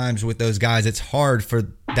lot of times with those guys, it's hard for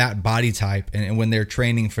that body type and when they're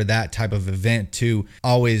training for that type of event to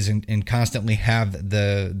always and constantly have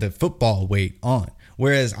the football weight on.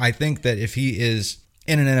 Whereas I think that if he is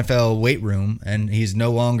in an NFL weight room and he's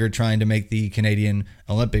no longer trying to make the Canadian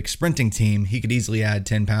Olympic sprinting team, he could easily add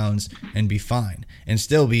 10 pounds and be fine and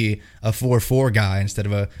still be a 4.4 guy instead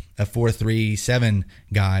of a 4.37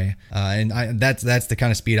 guy. That's the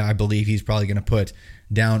kind of speed I believe he's probably going to put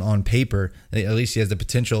down on paper. At least he has the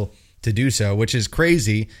potential to do so, which is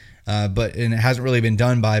crazy, but it hasn't really been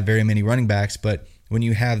done by very many running backs. But when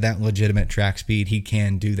you have that legitimate track speed, he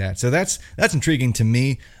can do that. So that's intriguing to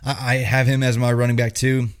me. I have him as my running back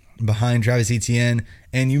too, behind Travis Etienne.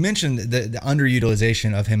 And you mentioned the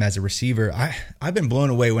underutilization of him as a receiver. I've been blown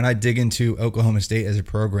away when I dig into Oklahoma State as a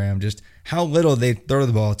program, just how little they throw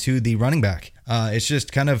the ball to the running back. It's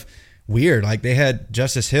just kind of weird. Like they had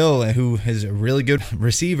Justice Hill, who is a really good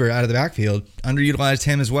receiver out of the backfield, underutilized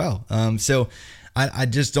him as well. So I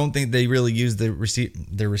just don't think they really use their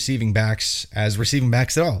receiving backs as receiving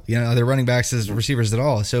backs at all. Their running backs as receivers at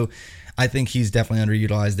all. So I think he's definitely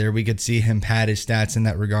underutilized there. We could see him pad his stats in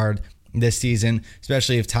that regard this season,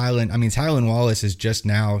 especially if Tylan Wallace is just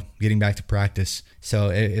now getting back to practice. So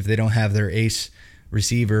if they don't have their ace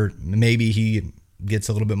receiver, maybe he gets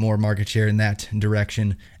a little bit more market share in that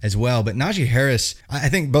direction as well. But Najee Harris, I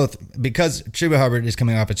think both because Chuba Hubbard is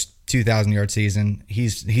coming off a 2,000-yard season,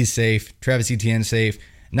 he's safe. Travis Etienne safe.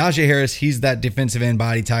 Najee Harris, he's that defensive end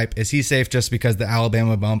body type. Is he safe just because the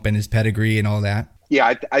Alabama bump and his pedigree and all that?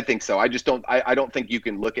 Yeah, I think so. I just don't. I don't think you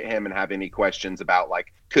can look at him and have any questions about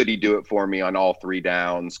like, could he do it for me on all 3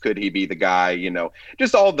 downs? Could he be the guy?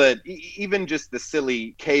 Just all even just the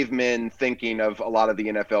silly cavemen thinking of a lot of the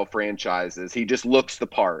NFL franchises. He just looks the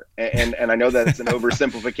part, and I know that's an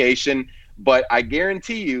oversimplification, but I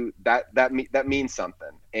guarantee you that means something.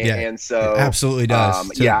 And so it absolutely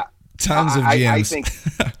does. Tons of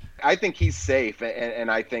GMs. I think he's safe,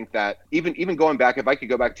 and I think that even going back, if I could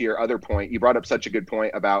go back to your other point, you brought up such a good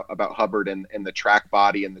point about Hubbard and the track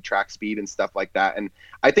body and the track speed and stuff like that. And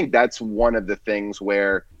I think that's one of the things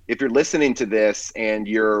where if you're listening to this and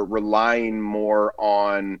you're relying more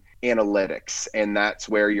on analytics, and that's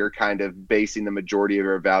where you're kind of basing the majority of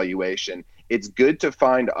your evaluation, it's good to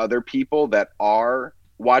find other people that are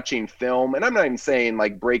watching film, and I'm not even saying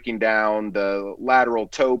like breaking down the lateral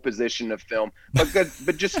toe position of film, but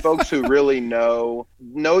just folks who really know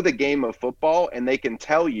the game of football, and they can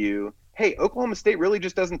tell you, hey, Oklahoma State really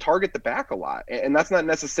just doesn't target the back a lot, and that's not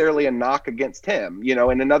necessarily a knock against him.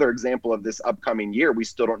 And another example of this upcoming year, we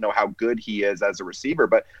still don't know how good he is as a receiver,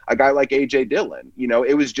 but a guy like A.J. Dillon,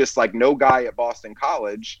 it was just like no guy at Boston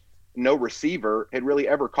College, no receiver had really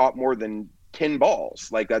ever caught more than 10 balls.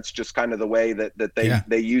 Like that's just kind of the way that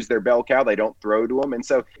they use their bell cow. They don't throw to them. And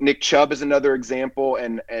so Nick Chubb is another example.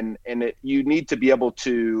 You need to be able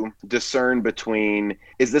to discern between,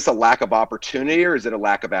 is this a lack of opportunity or is it a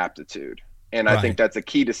lack of aptitude? And I think that's a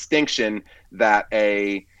key distinction, that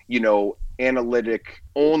a, analytic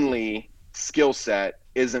only skill set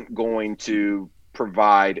isn't going to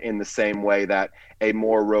provide in the same way that a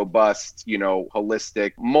more robust,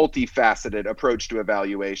 holistic, multifaceted approach to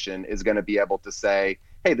evaluation is going to be able to say,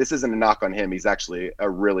 hey, this isn't a knock on him. He's actually a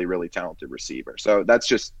really, really talented receiver. So that's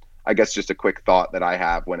just, I guess, just a quick thought that I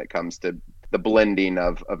have when it comes to the blending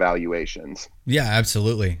of evaluations. Yeah,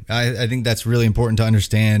 absolutely. I think that's really important to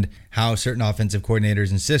understand how certain offensive coordinators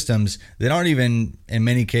and systems that aren't even in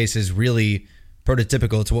many cases really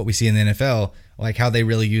prototypical to what we see in the NFL, like how they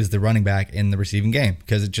really use the running back in the receiving game,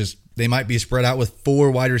 because they might be spread out with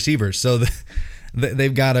 4 wide receivers. So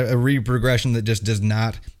they've got a read progression that just does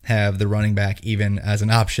not have the running back even as an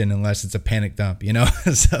option unless it's a panic dump,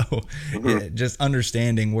 So just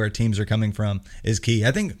understanding where teams are coming from is key,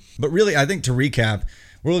 I think. But really, I think to recap,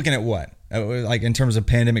 we're looking at what? Like in terms of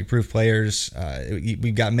pandemic-proof players,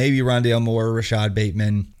 we've got maybe Rondale Moore, Rashad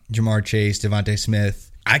Bateman, Jamar Chase, Devontae Smith.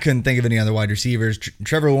 I couldn't think of any other wide receivers.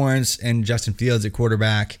 Trevor Lawrence and Justin Fields at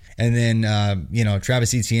quarterback. And then,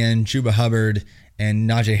 Travis Etienne, Chuba Hubbard, and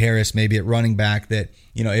Najee Harris maybe at running back, that,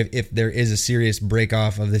 if there is a serious break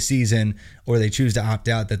off of the season or they choose to opt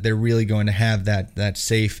out, that they're really going to have that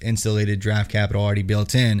safe, insulated draft capital already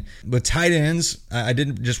built in. But tight ends, I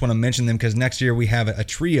didn't just want to mention them because next year we have a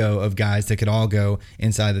trio of guys that could all go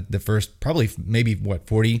inside the first, probably maybe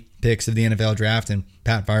 40 picks of the NFL draft, and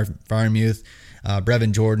Pat Freiermuth,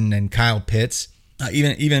 Brevin Jordan, and Kyle Pitts.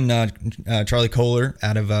 Even Charlie Kohler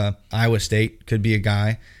out of Iowa State could be a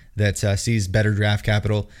guy that sees better draft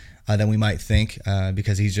capital than we might think,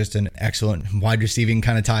 because he's just an excellent wide receiving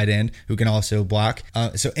kind of tight end who can also block.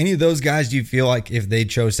 So any of those guys, do you feel like if they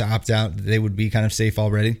chose to opt out, they would be kind of safe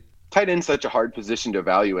already? Tight end's such a hard position to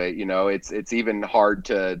evaluate. It's even hard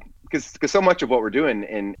to, because so much of what we're doing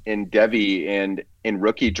in Devy and in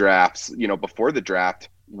rookie drafts, before the draft,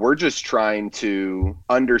 we're just trying to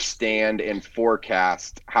understand and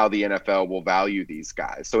forecast how the NFL will value these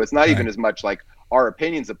guys. So it's not even as much like our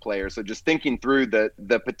opinions of players. So just thinking through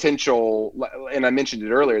the potential, and I mentioned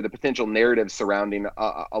it earlier, the potential narrative surrounding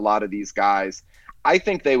a lot of these guys, I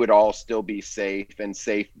think they would all still be safe, and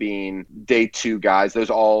safe being day 2 guys.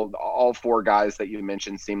 Those all 4 guys that you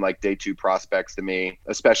mentioned seem like day 2 prospects to me,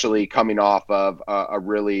 especially coming off of a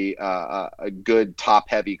really a good top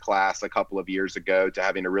heavy class a couple of years ago to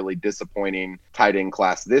having a really disappointing tight end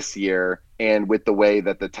class this year. And with the way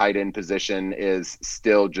that the tight end position is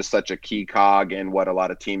still just such a key cog in what a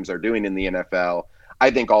lot of teams are doing in the NFL, I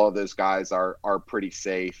think all of those guys are pretty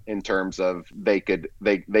safe in terms of they could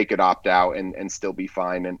opt out and still be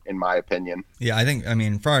fine, in my opinion. Yeah,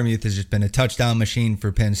 Freiermuth has just been a touchdown machine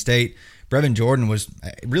for Penn State. Brevin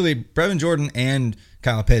Jordan and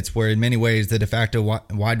Kyle Pitts were in many ways the de facto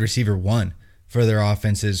wide receiver 1 for their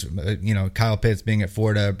offenses. Kyle Pitts being at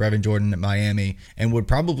Florida, Brevin Jordan at Miami, and would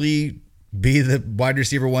probably be the wide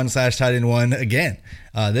receiver 1 / tight end 1 again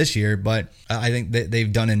this year. But I think that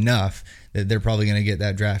they've done enough that they're probably going to get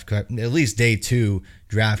that draft, at least day 2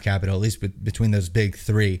 draft capital, at least between those big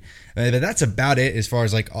 3. But that's about it as far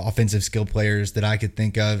as like offensive skill players that I could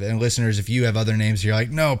think of. And listeners, if you have other names, you're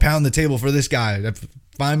like, no, pound the table for this guy,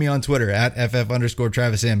 find me on Twitter at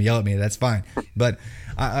 @FF_TravisM. Yell at me. That's fine. But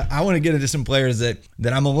I want to get into some players that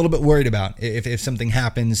I'm a little bit worried about if something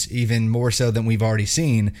happens, even more so than we've already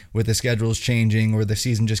seen with the schedules changing or the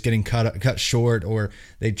season just getting cut short, or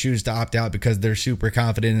they choose to opt out because they're super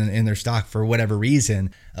confident in their stock for whatever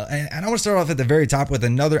reason. And I want to start off at the very top with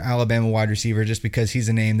another Alabama wide receiver, just because he's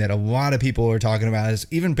a name that a lot of people are talking about as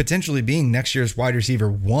even potentially being next year's wide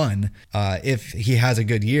receiver 1 if he has a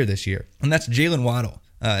good year this year. And that's Jalen Waddle.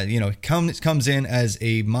 Comes in as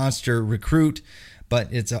a monster recruit, but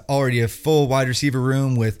it's already a full wide receiver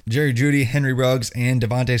room with Jerry Jeudy, Henry Ruggs, and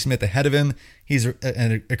Devontae Smith ahead of him. He's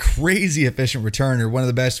a crazy efficient returner, one of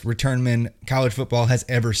the best return men college football has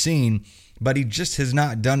ever seen, but he just has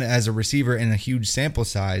not done it as a receiver in a huge sample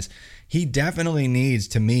size. He definitely needs,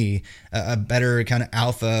 to me, a better kind of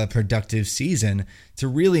alpha productive season to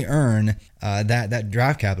really earn that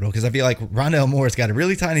draft capital, because I feel like Rondale Moore's got a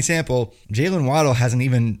really tiny sample. Jalen Waddle has an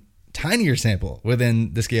even tinier sample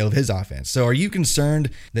within the scale of his offense. So are you concerned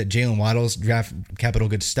that Jalen Waddle's draft capital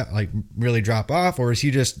could really drop off, or is he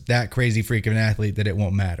just that crazy freak of an athlete that it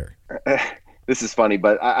won't matter? this is funny,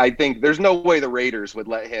 but I think there's no way the Raiders would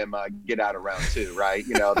let him get out of round 2, right?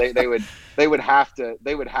 You know, they would have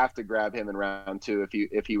to grab him in round 2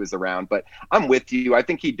 if he was around. But I'm with you. I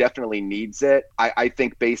think he definitely needs it. I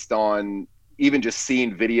think based on even just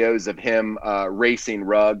seeing videos of him racing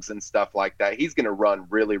Ruggs and stuff like that, he's going to run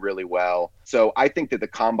really, really well. So I think that the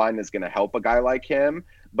combine is going to help a guy like him.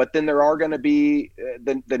 But then there are going to be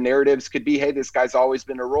the narratives could be, hey, this guy's always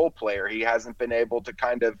been a role player. He hasn't been able to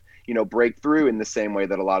kind of, you know, break through in the same way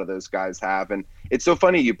that a lot of those guys have. And it's so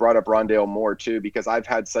funny you brought up Rondale Moore too, because I've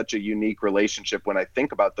had such a unique relationship when I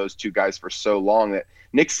think about those two guys for so long that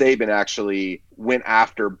Nick Saban actually went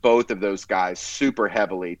after both of those guys super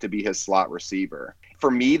heavily to be his slot receiver.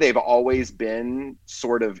 For me, they've always been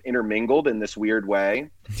sort of intermingled in this weird way.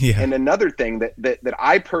 Yeah. And another thing that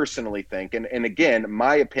I personally think, and again,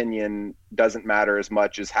 my opinion doesn't matter as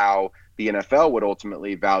much as how the NFL would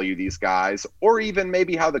ultimately value these guys, or even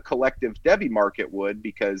maybe how the collective Devy market would,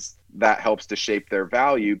 because that helps to shape their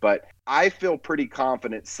value. But I feel pretty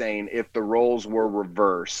confident saying if the roles were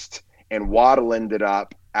reversed and Waddle ended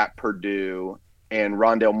up at Purdue and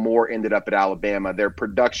Rondale Moore ended up at Alabama, their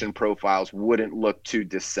production profiles wouldn't look too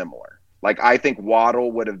dissimilar. Like, I think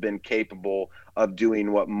Waddle would have been capable of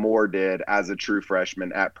doing what Moore did as a true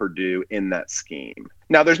freshman at Purdue in that scheme.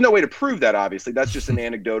 Now, there's no way to prove that, obviously. That's just an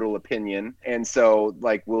anecdotal opinion. And so,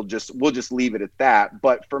 like, we'll just leave it at that.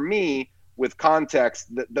 But for me, with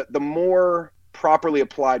context, the more properly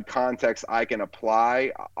applied context I can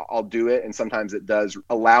apply, I'll do it. And sometimes it does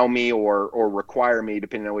allow me or require me,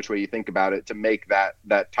 depending on which way you think about it, to make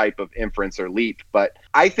that type of inference or leap. But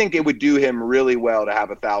I think it would do him really well to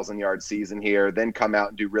have a 1,000-yard season here, then come out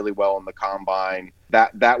and do really well in the combine.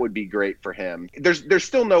 That would be great for him. There's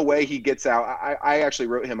still no way he gets out. I actually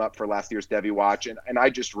wrote him up for last year's Devy Watch, and I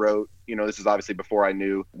just wrote, you know, this is obviously before I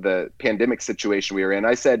knew the pandemic situation we were in.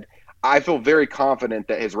 I said, I feel very confident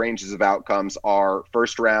that his ranges of outcomes are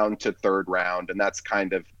first round to third round. And that's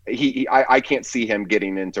kind of, I can't see him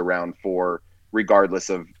getting into round 4, regardless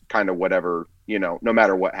of kind of whatever, you know, no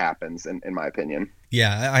matter what happens, in my opinion.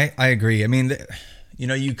 Yeah, I agree. I mean, you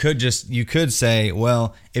know, you could say,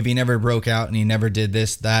 well, if he never broke out and he never did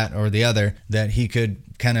this, that, or the other, that he could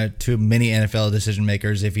kind of, to many NFL decision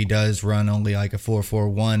makers, if he does run only like a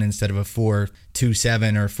 4.41 instead of a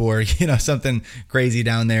 4.27 or 4, you know, something crazy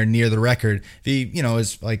down there near the record. If he, you know,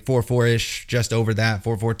 is like 4.4-ish, just over that,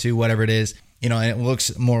 4.42, whatever it is, you know, and it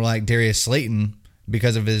looks more like Darius Slayton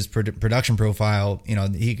because of his production profile, you know,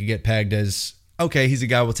 he could get pegged as, okay, he's a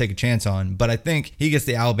guy we'll take a chance on. But I think he gets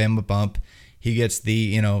the Alabama bump. He gets the,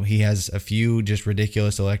 you know, he has a few just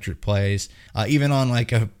ridiculous electric plays. Even on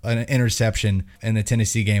like an interception in the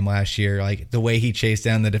Tennessee game last year, like the way he chased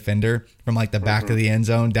down the defender from like the back of the end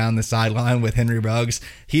zone down the sideline with Henry Ruggs.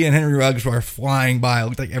 He and Henry Ruggs were flying by. It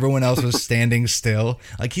looked like everyone else was standing still.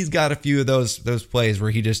 Like, he's got a few of those plays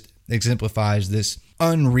where he just exemplifies this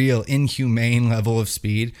unreal, inhumane level of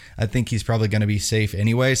speed. I think he's probably going to be safe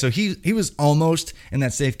anyway. So he was almost in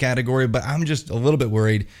that safe category, but I'm just a little bit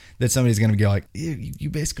worried that somebody's going to be like, you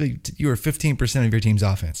were 15% of your team's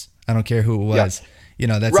offense. I don't care who it was. Yeah. You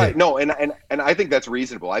know, that's right. It. No, and I think that's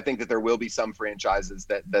reasonable. I think that there will be some franchises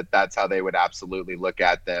that's how they would absolutely look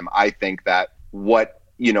at them. I think that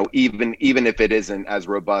you know, even if it isn't as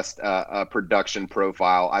robust a production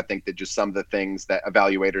profile, I think that just some of the things that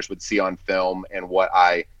evaluators would see on film and what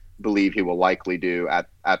I believe he will likely do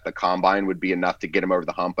at the combine would be enough to get him over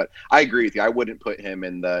the hump. But I agree with you. I wouldn't put him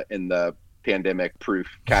in the pandemic proof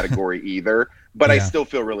category either, but yeah. I still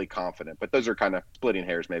feel really confident. But those are kind of splitting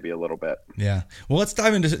hairs maybe a little bit. Yeah. Well, let's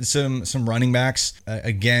dive into some running backs.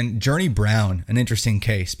 Again, Journey Brown, an interesting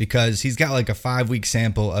case because he's got like a 5-week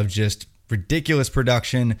sample of just ridiculous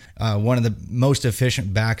production, one of the most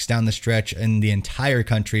efficient backs down the stretch in the entire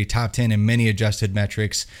country, top 10 in many adjusted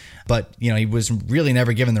metrics. But, you know, he was really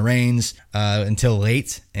never given the reins until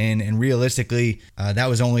late. And realistically, that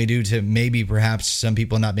was only due to maybe perhaps some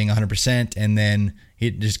people not being 100%. And then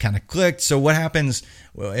it just kind of clicked. So what happens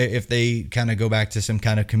if they kind of go back to some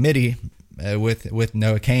kind of committee with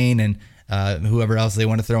Noah Cain and whoever else they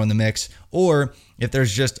want to throw in the mix, or if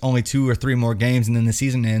there's just only 2 or 3 more games and then the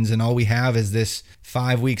season ends and all we have is this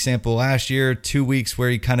 5-week sample last year, 2 weeks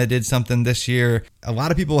where he kind of did something this year. A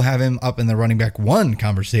lot of people have him up in the running back 1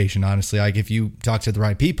 conversation, honestly. Like, if you talk to the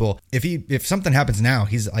right people, if something happens now,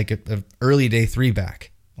 he's like a early day 3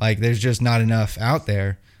 back. Like, there's just not enough out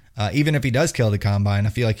there. Even if he does kill the combine, I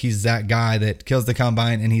feel like he's that guy that kills the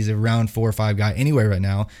combine and he's a round 4 or 5 guy anyway right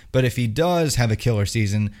now. But if he does have a killer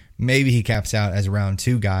season, maybe he caps out as a round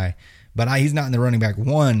 2 guy. But he's not in the running back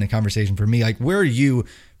 1 conversation for me. Like, where are you,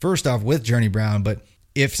 first off, with Journey Brown? But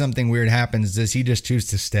if something weird happens, does he just choose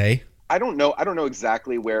to stay? I don't know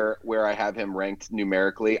exactly where I have him ranked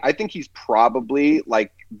numerically. I think he's probably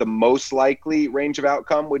like the most likely range of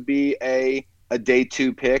outcome would be a day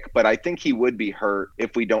 2 pick, but I think he would be hurt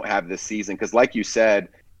if we don't have this season. Because like you said,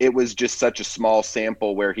 it was just such a small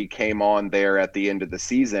sample where he came on there at the end of the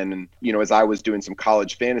season. And, you know, as I was doing some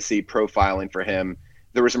college fantasy profiling for him,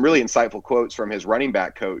 there were some really insightful quotes from his running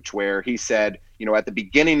back coach where he said, you know, at the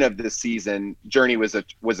beginning of this season, Journey was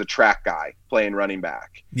a track guy playing running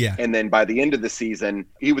back. Yeah. And then by the end of the season,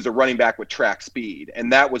 he was a running back with track speed.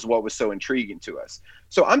 And that was what was so intriguing to us.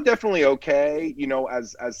 So I'm definitely okay, you know,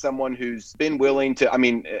 as someone who's been willing to, I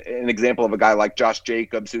mean, an example of a guy like Josh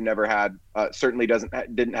Jacobs, who never had, certainly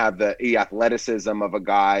didn't have the athleticism of a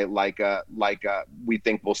guy like we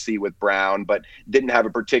think we'll see with Brown, but didn't have a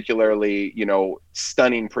particularly, you know,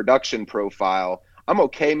 stunning production profile. I'm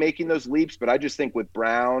okay making those leaps, but I just think with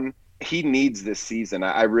Brown, he needs this season.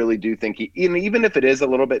 I really do think even if it is a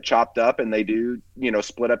little bit chopped up and they do, you know,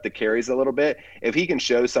 split up the carries a little bit, if he can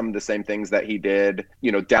show some of the same things that he did,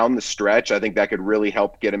 you know, down the stretch, I think that could really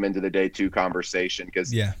help get him into the day 2 conversation,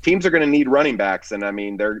 because teams are going to need running backs. And I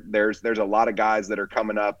mean, there's a lot of guys that are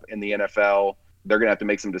coming up in the NFL. They're going to have to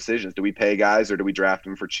make some decisions. Do we pay guys or do we draft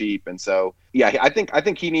them for cheap? And so, yeah, I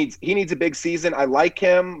think he needs a big season. I like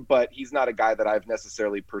him, but he's not a guy that I've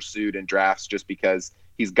necessarily pursued in drafts just because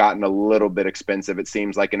he's gotten a little bit expensive. It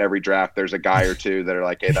seems like in every draft, there's a guy or two that are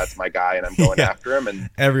like, hey, that's my guy, and I'm going after him. And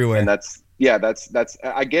everywhere. And that's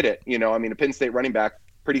I get it. You know, I mean, a Penn State running back,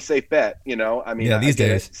 pretty safe bet, you know, I mean, these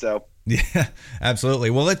days. So. Yeah, absolutely.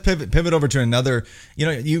 Well, let's pivot over to another. You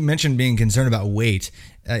know, you mentioned being concerned about weight.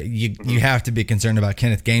 You have to be concerned about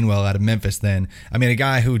Kenneth Gainwell out of Memphis then. I mean, a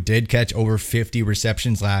guy who did catch over 50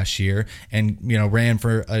 receptions last year and, you know, ran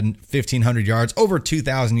for 1,500 yards, over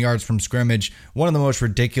 2,000 yards from scrimmage. One of the most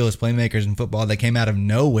ridiculous playmakers in football that came out of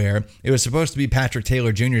nowhere. It was supposed to be Patrick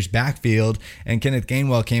Taylor Jr.'s backfield, and Kenneth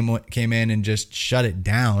Gainwell came in and just shut it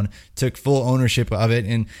down, took full ownership of it,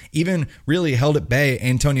 and even really held at bay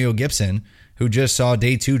Antonio Gibson, who just saw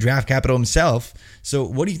day 2 draft capital himself. So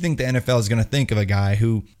what do you think the NFL is going to think of a guy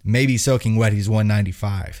who may be soaking wet? He's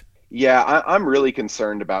 195. Yeah, I'm really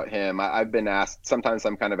concerned about him. I've been asked, sometimes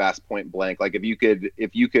I'm kind of asked point blank, like if you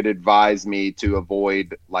could advise me to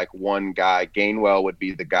avoid like one guy, Gainwell would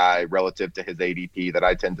be the guy relative to his ADP that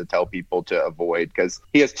I tend to tell people to avoid, because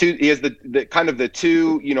he has the kind of the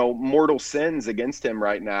two, you know, mortal sins against him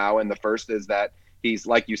right now. And the first is that he's,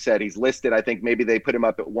 like you said, he's listed, I think maybe they put him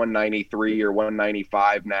up at 193 or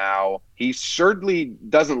 195 now. He certainly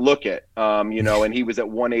doesn't look it, you know, and he was at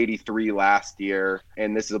 183 last year,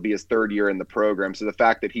 and this will be his 3rd year in the program. So the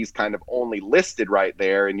fact that he's kind of only listed right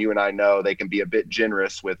there, and you and I know they can be a bit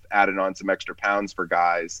generous with adding on some extra pounds for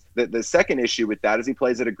guys. The second issue with that is he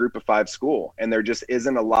plays at a group of 5 school, and there just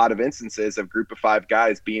isn't a lot of instances of group of 5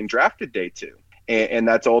 guys being drafted day 2. And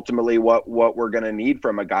that's ultimately what we're going to need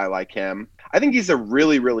from a guy like him. I think he's a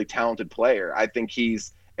really, really talented player. I think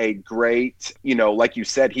he's a great, you know, like you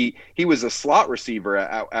said, he was a slot receiver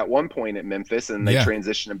at one point at Memphis, and they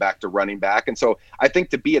transitioned him back to running back. And so I think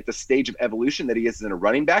to be at the stage of evolution that he is in a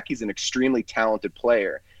running back, he's an extremely talented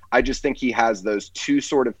player. I just think he has those two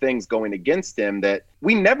sort of things going against him that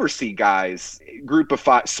we never see guys,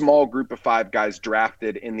 small group of 5 guys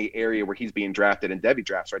drafted in the area where he's being drafted in Devy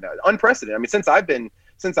drafts right now. Unprecedented. I mean, since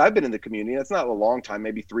I've been in the community, that's not a long time,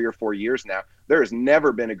 maybe 3 or 4 years now, there has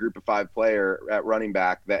never been a group of 5 player at running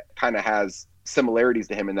back that kind of has similarities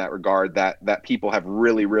to him in that regard that people have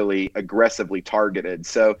really, really aggressively targeted.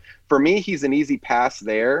 So for me, he's an easy pass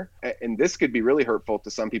there. And this could be really hurtful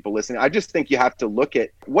to some people listening. I just think you have to look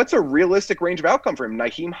at what's a realistic range of outcome for him.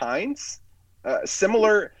 Nyheim Hines,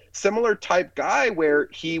 similar type guy where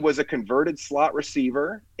he was a converted slot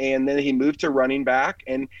receiver and then he moved to running back,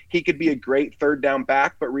 and he could be a great 3rd down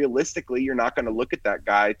back, but realistically, you're not going to look at that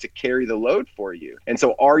guy to carry the load for you. And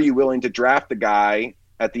so are you willing to draft the guy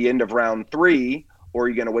at the end of round 3, or are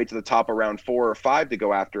you going to wait to the top of round 4 or 5 to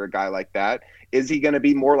go after a guy like that? Is he going to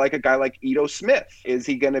be more like a guy like Ito Smith? Is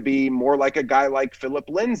he going to be more like a guy like Philip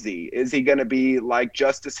Lindsay? Is he going to be like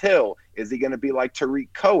Justice Hill? Is he going to be like Tariq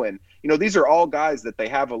Cohen? You know, these are all guys that they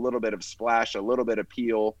have a little bit of splash, a little bit of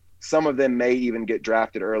appeal. Some of them may even get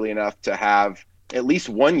drafted early enough to have at least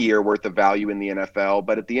 1 year worth of value in the NFL.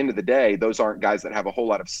 But at the end of the day, those aren't guys that have a whole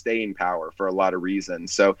lot of staying power for a lot of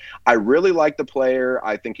reasons. So I really like the player.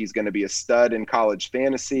 I think he's going to be a stud in college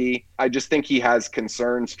fantasy. I just think he has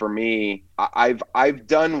concerns for me. I've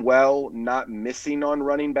done well not missing on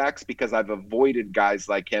running backs because I've avoided guys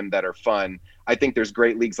like him that are fun. I think there's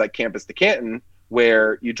great leagues like Campus to Canton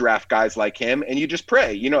where you draft guys like him and you just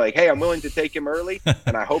pray, like, hey, I'm willing to take him early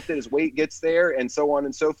and I hope that his weight gets there and so on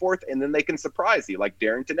and so forth. And then they can surprise you, like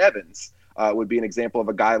Darrington Evans would be an example of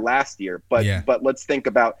a guy last year. But let's think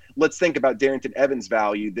about Darrington Evans'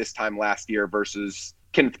 value this time last year versus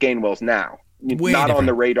Kenneth Gainwell's now. Way not different. On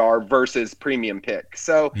the radar versus premium pick.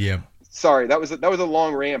 So sorry, that was a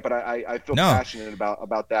long rant, but I feel passionate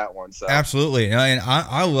about that one. So absolutely, and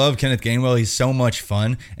I love Kenneth Gainwell. He's so much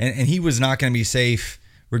fun, and he was not going to be safe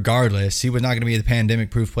regardless. He was not going to be the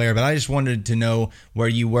pandemic-proof player. But I just wanted to know where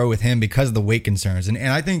you were with him because of the weight concerns, and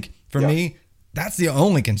I think for me, that's the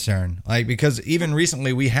only concern. Like, because even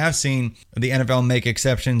recently we have seen the NFL make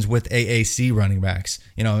exceptions with AAC running backs,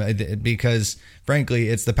 because frankly,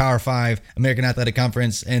 it's the Power 5 American Athletic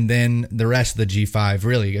Conference and then the rest of the G5.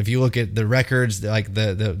 Really, if you look at the records, like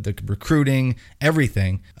the recruiting,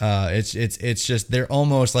 everything, it's just, they're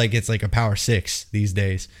almost like it's like a Power 6 these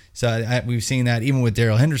days. So we've seen that even with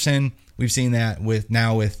Darrell Henderson. We've seen that with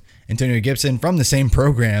Antonio Gibson from the same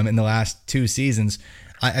program in the last 2 seasons.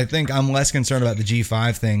 I think I'm less concerned about the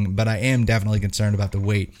G5 thing, but I am definitely concerned about the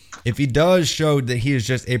weight. If he does show that he is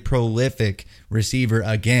just a prolific receiver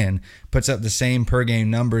again, puts up the same per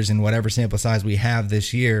game numbers in whatever sample size we have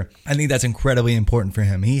this year, I think that's incredibly important for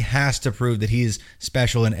him. He has to prove that he's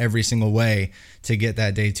special in every single way to get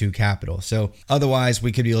that day 2 capital. So otherwise,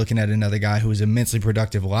 we could be looking at another guy who is immensely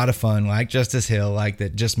productive, a lot of fun, like Justice Hill, like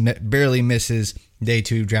that just barely misses day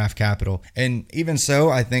 2 draft capital. And even so,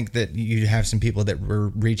 I think that you have some people that were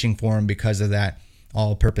reaching for him because of that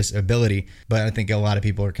all-purpose ability, but I think a lot of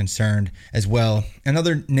people are concerned as well.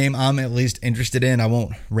 Another name I'm at least interested in, I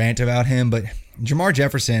won't rant about him, but Jermar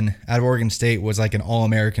Jefferson out of Oregon State was like an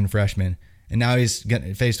all-American freshman, and now he's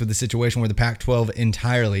faced with the situation where the Pac-12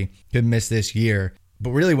 entirely could miss this year.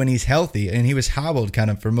 But really, when he's healthy, and he was hobbled kind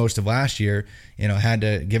of for most of last year, had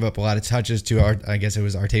to give up a lot of touches to I guess it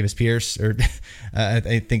was Artavis Pierce, or I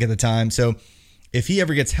think at the time. So if he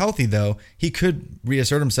ever gets healthy, though, he could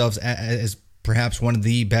reassert himself as perhaps one of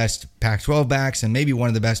the best Pac-12 backs and maybe one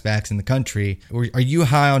of the best backs in the country. Are you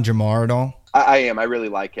high on Jermar at all? I am. I really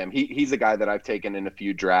like him. He's a guy that I've taken in a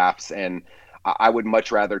few drafts, and I would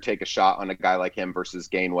much rather take a shot on a guy like him versus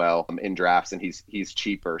Gainwell in drafts, and he's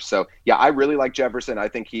cheaper. So yeah, I really like Jefferson.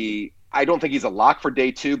 I don't think he's a lock for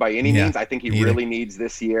day 2 by any means. I think he really needs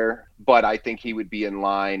this year, but I think he would be in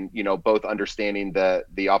line, both understanding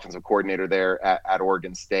the offensive coordinator there at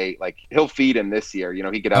Oregon State. Like, he'll feed him this year.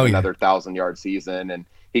 He could have another 1,000-yard season, and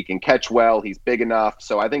he can catch well. He's big enough.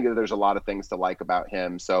 So I think that there's a lot of things to like about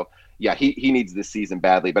him. So yeah, he needs this season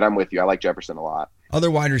badly, but I'm with you. I like Jefferson a lot. Other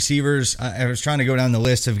wide receivers, I was trying to go down the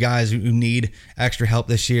list of guys who need extra help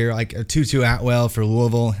this year, like Tutu Atwell for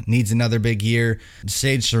Louisville needs another big year.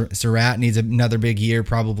 Sage Surratt needs another big year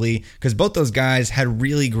probably, because both those guys had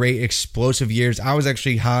really great explosive years. I was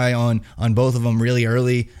actually high on both of them really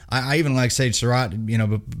early. I even like Sage Surratt,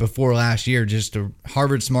 before last year, just a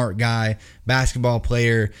Harvard smart guy, basketball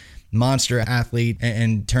player, monster athlete,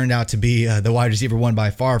 and turned out to be the wide receiver 1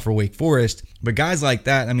 by far for Wake Forest. But guys like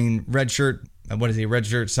that,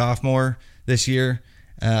 redshirt sophomore this year.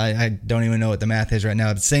 I don't even know what the math is right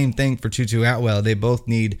now. The same thing for Tutu Atwell. They both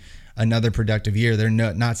need another productive year. They're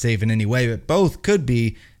not safe in any way, but both could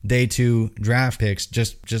be day 2 draft picks.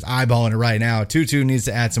 Just eyeballing it right now. Tutu needs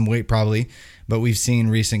to add some weight probably, but we've seen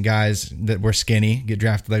recent guys that were skinny get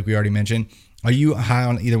drafted like we already mentioned. Are you high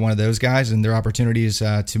on either one of those guys and their opportunities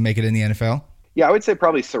to make it in the NFL? Yeah, I would say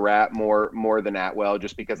probably Surratt more than Atwell,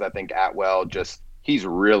 just because I think Atwell he's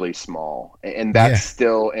really small, and that's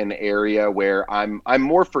still an area where I'm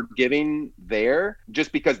more forgiving there,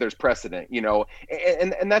 just because there's precedent,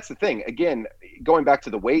 and that's the thing. Again, going back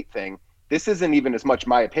to the weight thing, this isn't even as much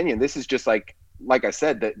my opinion. This is just like I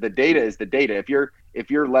said, the data is the data.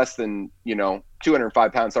 If you're less than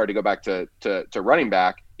 205 pounds, sorry to go back to running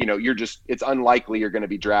back, it's unlikely you're going to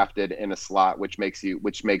be drafted in a slot, which makes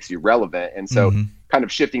you relevant. And so kind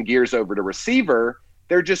of shifting gears over to receiver,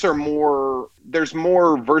 there's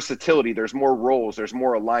more versatility, there's more roles, there's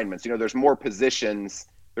more alignments, there's more positions,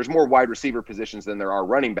 there's more wide receiver positions than there are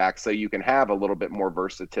running backs. So you can have a little bit more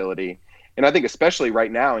versatility. And I think especially right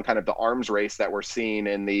now in kind of the arms race that we're seeing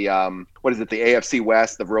in the the AFC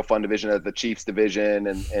West, the real fun division of the Chiefs division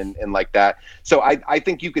and like that. So I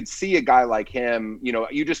think you could see a guy like him,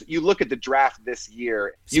 you look at the draft this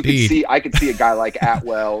year, I could see a guy like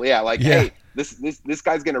Atwell. Hey, this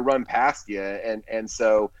guy's going to run past you. And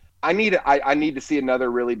so I need to see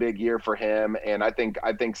another really big year for him, and I think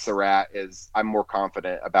Surratt I'm more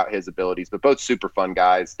confident about his abilities. But both super fun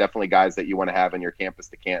guys, definitely guys that you want to have in your Campus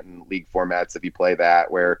to Canton league formats if you play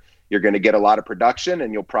that, where you're going to get a lot of production,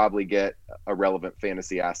 and you'll probably get a relevant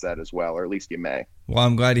fantasy asset as well, or at least you may. Well,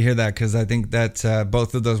 I'm glad to hear that, because I think that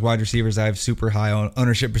both of those wide receivers I have super high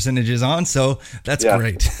ownership percentages on, so that's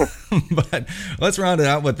great. But let's round it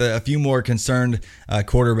out with a few more concerned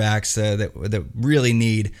quarterbacks that really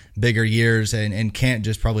need bigger years and can't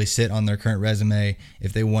just probably sit on their current resume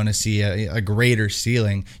if they want to see a greater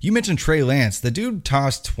ceiling. You mentioned Trey Lance. The dude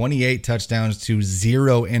tossed 28 touchdowns to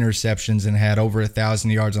 0 interceptions and had over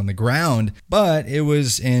 1,000 yards on the ground, but it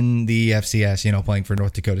was in the FCS, playing for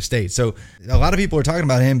North Dakota State. So a lot of people are talking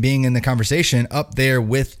about him being in the conversation up there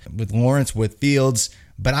with Lawrence, with Fields.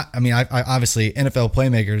 But I obviously NFL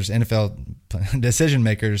playmakers, NFL decision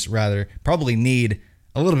makers rather, probably need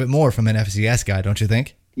a little bit more from an FCS guy, don't you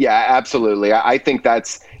think? Yeah, absolutely. I think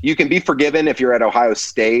you can be forgiven if you're at Ohio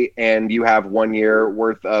State and you have 1 year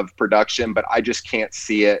worth of production, but I just can't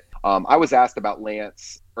see it. I was asked about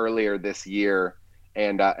Lance earlier this year,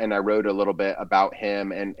 and I wrote a little bit about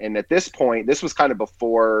him. And at this point, this was kind of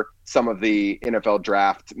before some of the NFL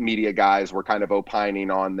draft media guys were kind of opining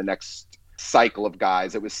on the next cycle of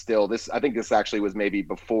guys. It was still this. I think this actually was maybe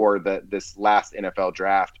before this last NFL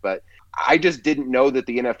draft, but I just didn't know that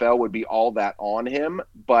the NFL would be all that on him.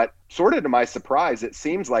 But sort of to my surprise, it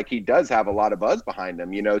seems like he does have a lot of buzz behind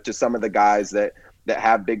him, to some of the guys that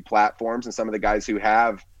have big platforms and some of the guys who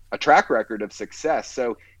have a track record of success.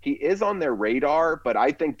 So he is on their radar, but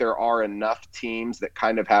I think there are enough teams that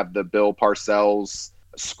kind of have the Bill Parcells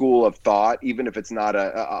school of thought, even if it's not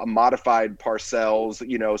a modified Parcells,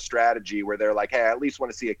 strategy where they're like, hey, I at least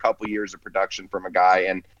want to see a couple years of production from a guy.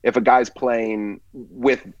 And if a guy's playing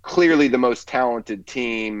with clearly the most talented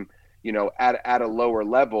team, at a lower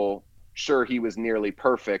level, sure, he was nearly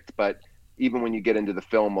perfect, but even when you get into the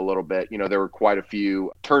film a little bit, there were quite a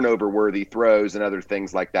few turnover-worthy throws and other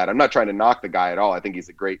things like that. I'm not trying to knock the guy at all. I think he's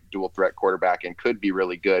a great dual-threat quarterback and could be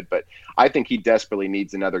really good, but I think he desperately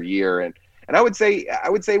needs another year. And I would say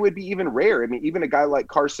it would be even rare. I mean, even a guy like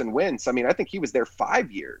Carson Wentz, I think he was there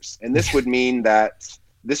 5 years, and this would mean that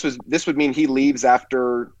this would mean he leaves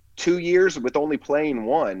after 2 years with only playing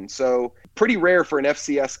 1. So pretty rare for an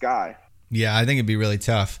FCS guy. Yeah, I think it'd be really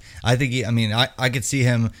tough. I think I could see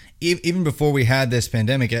him even before we had this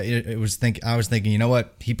pandemic. I was thinking, you know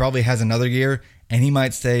what? He probably has another year, and he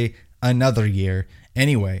might stay another year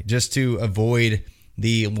anyway, just to avoid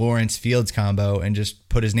the Lawrence Fields combo and just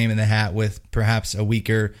put his name in the hat with perhaps a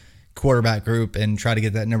weaker quarterback group and try to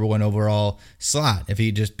get that number 1 overall slot if he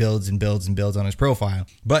just builds and builds and builds on his profile.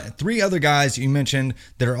 But 3 other guys you mentioned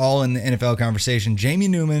that are all in the NFL conversation: Jamie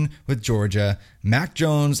Newman with Georgia, Mac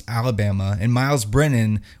Jones, Alabama, and Miles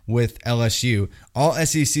Brennan with LSU. All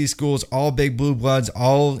SEC schools, all big blue bloods,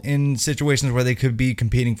 all in situations where they could be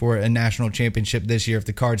competing for a national championship this year if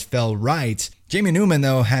the cards fell right. Jamie Newman,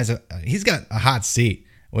 though, he's got a hot seat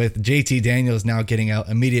with JT Daniels now getting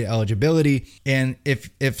immediate eligibility. And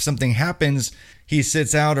if something happens, he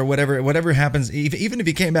sits out or whatever happens, even if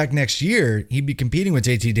he came back next year, he'd be competing with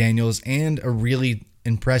JT Daniels and a really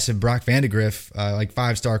impressive Brock Vandagriff,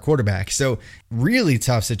 5-star quarterback. So really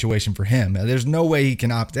tough situation for him. There's no way he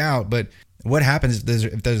can opt out, but what happens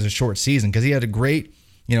if there's a short season? Because he had a great,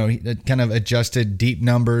 he kind of adjusted deep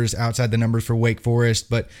numbers outside the numbers for Wake Forest,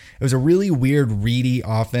 but it was a really weird, reedy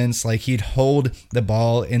offense. Like he'd hold the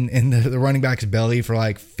ball in the running back's belly for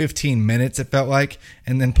like 15 minutes, it felt like,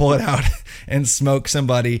 and then pull it out and smoke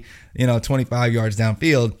somebody, 25 yards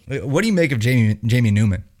downfield. What do you make of Jamie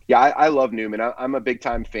Newman? Yeah, I love Newman. I'm a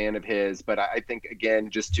big-time fan of his, but I think, again,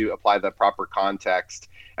 just to apply the proper context,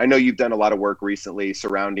 I know you've done a lot of work recently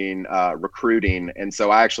surrounding recruiting, and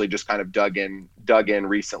so I actually just kind of dug in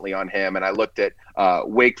recently on him, and I looked at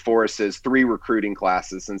Wake Forest's 3 recruiting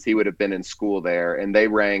classes since he would have been in school there, and they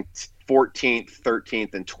ranked 14th,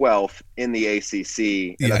 13th, and 12th in the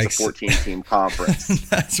ACC, and that's a 14-team conference.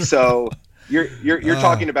 That's right. So You're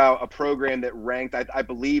talking about a program that ranked, I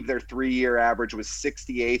believe their 3-year average was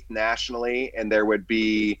 68th nationally, and there would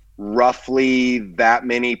be roughly that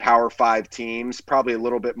many Power 5 teams, probably a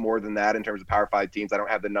little bit more than that in terms of Power 5 teams. I don't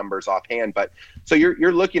have the numbers offhand, but so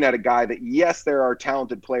you're looking at a guy that, yes, there are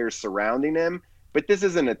talented players surrounding him, but this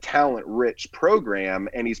isn't a talent-rich program,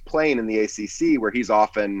 and he's playing in the ACC where he's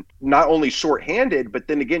often not only shorthanded, but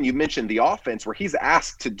then again, you mentioned the offense where he's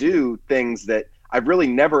asked to do things that I've really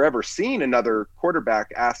never, ever seen another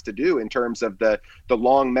quarterback asked to do in terms of the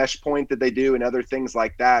long mesh point that they do and other things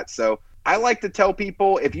like that. So I like to tell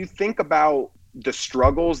people, if you think about the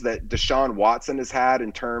struggles that Deshaun Watson has had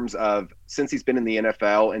in terms of, since he's been in the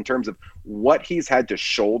NFL, in terms of what he's had to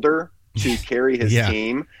shoulder to carry his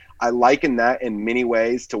team, I liken that in many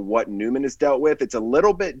ways to what Newman has dealt with. It's a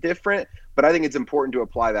little bit different, but I think it's important to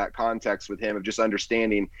apply that context with him of just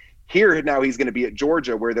understanding Here now he's going to be at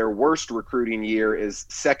Georgia, where their worst recruiting year is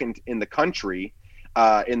second in the country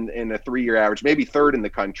in a 3-year average, maybe third in the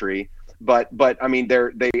country. But I mean,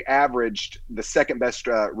 they averaged the second best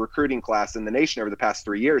recruiting class in the nation over the past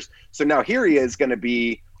 3 years. So now here he is going to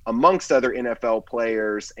be amongst other NFL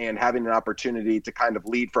players and having an opportunity to kind of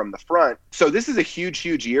lead from the front. So this is a huge,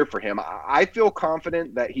 huge year for him. I feel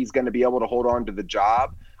confident that he's going to be able to hold on to the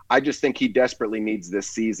job. I just think he desperately needs this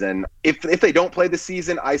season. If they don't play the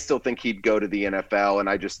season, I still think he'd go to the NFL, and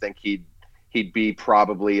I just think he'd be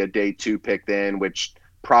probably a day 2 pick then, which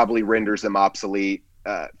probably renders him obsolete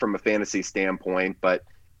from a fantasy standpoint, but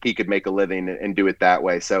he could make a living and do it that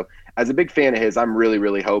way. So as a big fan of his, I'm really,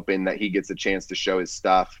 really hoping that he gets a chance to show his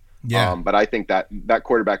stuff. Yeah. But I think that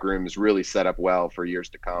quarterback room is really set up well for years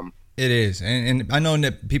to come. It is. And I know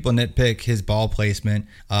people nitpick his ball placement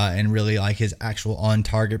and really like his actual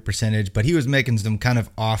on-target percentage, but he was making some kind of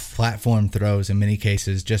off-platform throws in many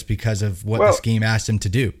cases just because of what the scheme asked him to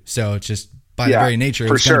do. So it's just by the very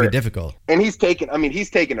nature, it's going to be difficult. And he's taken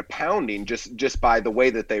a pounding just by the way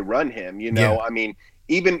that they run him. I mean,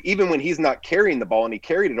 even when he's not carrying the ball, and he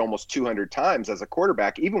carried it almost 200 times as a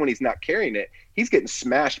quarterback, even when he's not carrying it, he's getting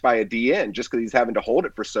smashed by a DN just because he's having to hold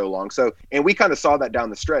it for so long. So, and we kind of saw that down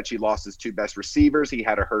the stretch. He lost his 2 best receivers. He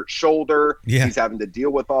had a hurt shoulder. Yeah. He's having to deal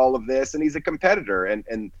with all of this, and he's a competitor.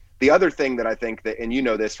 And the other thing that I think that, and you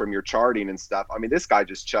know this from your charting and stuff, I mean, this guy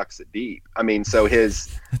just chucks it deep. I mean, so his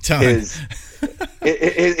numbers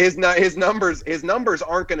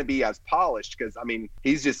aren't going to be as polished because, I mean,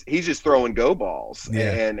 he's just throwing go balls.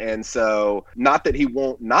 Yeah. And so not that he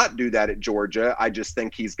won't not do that at Georgia. I just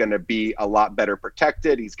think he's going to be a lot better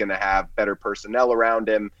protected. He's going to have better personnel around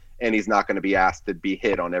him, and he's not going to be asked to be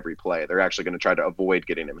hit on every play. They're actually going to try to avoid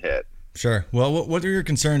getting him hit. Sure. Well, what are your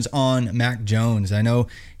concerns on Mac Jones? I know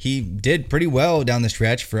he did pretty well down the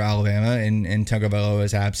stretch for Alabama in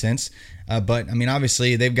Tagovailoa's absence. But, I mean,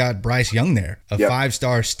 obviously they've got Bryce Young there, a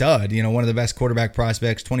 5-star stud, one of the best quarterback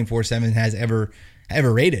prospects 24/7 has ever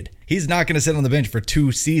rated. He's not going to sit on the bench for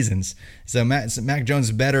 2 seasons. So Mac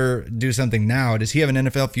Jones better do something now. Does he have an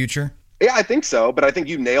NFL future? Yeah, I think so. But I think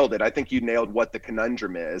you nailed it. I think you nailed what the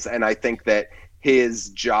conundrum is. And I think that his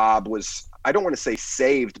job was, I don't want to say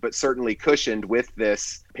saved, but certainly cushioned with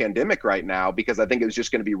this pandemic right now, because I think it was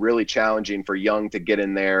just going to be really challenging for Young to get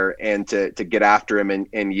in there and to get after him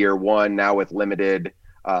in year 1 now with limited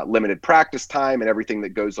practice time and everything that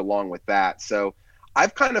goes along with that. So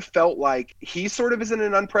I've kind of felt like he sort of is in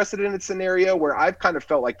an unprecedented scenario where I've kind of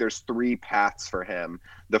felt like there's 3 paths for him.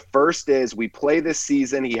 The first is we play this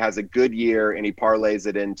season, he has a good year, and he parlays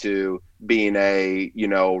it into being a,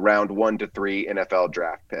 round 1 to 3 NFL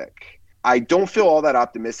draft pick. I don't feel all that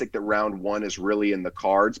optimistic that round 1 is really in the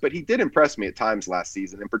cards, but he did impress me at times last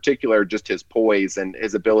season, in particular just his poise and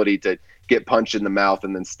his ability to get punched in the mouth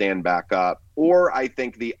and then stand back up. Or I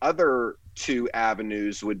think the other 2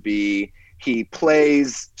 avenues would be he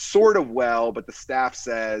plays sort of well, but the staff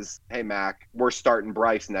says, hey, Mac, we're starting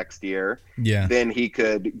Bryce next year. Yeah. Then he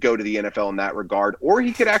could go to the NFL in that regard, or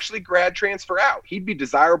he could actually grad transfer out. He'd be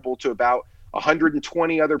desirable to about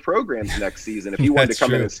 120 other programs next season if he wanted to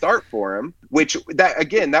come in and start for him, which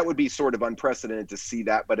that would be sort of unprecedented to see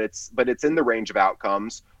that, but it's in the range of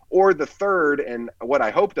outcomes. Or the third, and what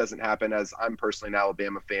I hope doesn't happen, as I'm personally an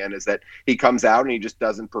Alabama fan, is that he comes out and he just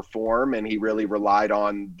doesn't perform, and he really relied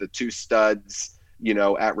on the 2 studs,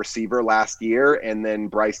 at receiver last year, and then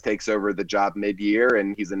Bryce takes over the job mid-year,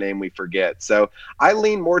 and he's a name we forget. So I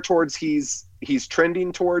lean more towards he's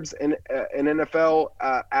trending towards an NFL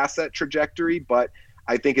asset trajectory, but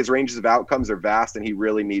I think his ranges of outcomes are vast, and he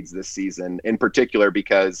really needs this season in particular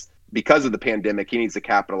because of the pandemic. He needs to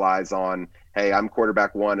capitalize on, hey, I'm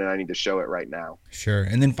quarterback 1 and I need to show it right now. Sure.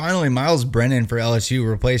 And then finally, Miles Brennan for LSU,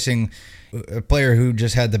 replacing a player who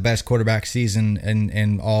just had the best quarterback season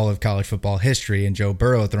in all of college football history, and Joe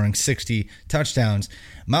Burrow throwing 60 touchdowns.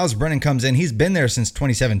 Miles Brennan comes in. He's been there since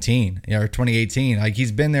 2017 or 2018. Like,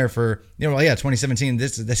 he's been there for, 2017.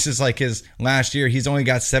 This is like his last year. He's only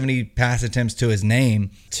got 70 pass attempts to his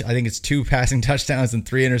name. I think it's 2 passing touchdowns and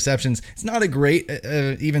 3 interceptions. It's not a great,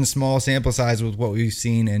 even small sample size with what we've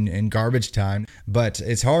seen in garbage time, but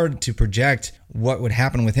it's hard to project what would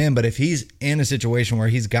happen with him. But if he's in a situation where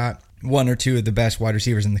he's got 1 or 2 of the best wide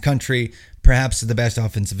receivers in the country, perhaps the best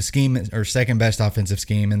offensive scheme or second best offensive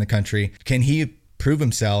scheme in the country, can he prove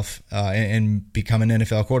himself and become an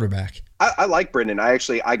NFL quarterback. I like Brennan. I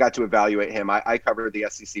got to evaluate him. I cover the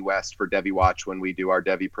SEC West for Devy Watch when we do our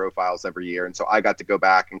Devy profiles every year. And so I got to go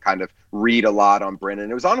back and kind of read a lot on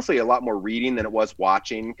Brennan. It was honestly a lot more reading than it was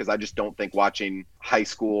watching, because I just don't think watching high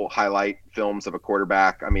school highlight films of a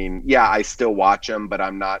quarterback. I mean, yeah, I still watch them, but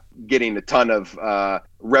I'm not getting a ton of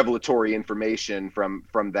revelatory information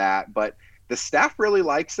from that. But the staff really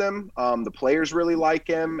likes him. The players really like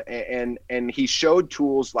him. And he showed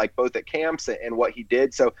tools like both at camps and what he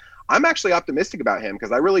did. So I'm actually optimistic about him,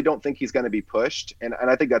 because I really don't think he's going to be pushed. And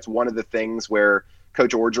I think that's one of the things where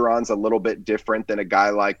Coach Orgeron's a little bit different than a guy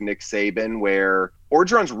like Nick Saban, where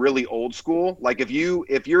Orgeron's really old school. Like if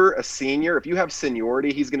you're a senior, if you have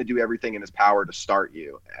seniority, he's going to do everything in his power to start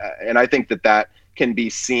you. And I think that can be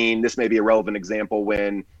seen. This may be a relevant example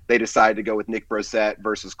when they decided to go with Nick Brossette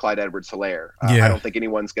versus Clyde Edwards-Helaire. I don't think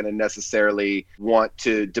anyone's going to necessarily want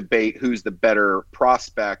to debate who's the better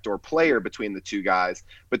prospect or player between the two guys.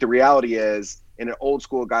 But the reality is, in an old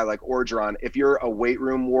school guy like Orgeron, if you're a weight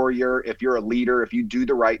room warrior, if you're a leader, if you do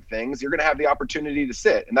the right things, you're going to have the opportunity to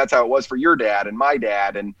sit. And that's how it was for your dad and my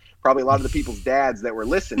dad and probably a lot of the people's dads that were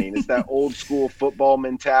listening. It's that old school football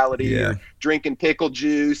mentality. Yeah. You're drinking pickle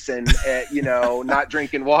juice and, not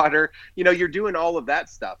drinking water. You're doing all of that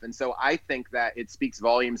stuff. And so I think that it speaks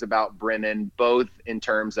volumes about Brennan, both in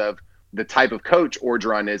terms of the type of coach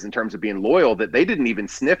Orgeron is in terms of being loyal, that they didn't even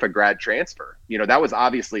sniff a grad transfer. That was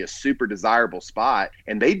obviously a super desirable spot.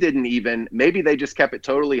 And they didn't even, maybe they just kept it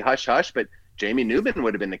totally hush hush, but Jamie Newman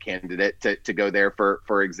would have been the candidate to go there,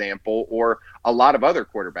 for example, or a lot of other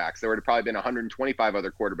quarterbacks. There would have probably been 125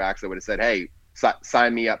 other quarterbacks that would have said, hey,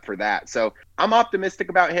 sign me up for that. So I'm optimistic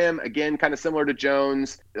about him. Again, kind of similar to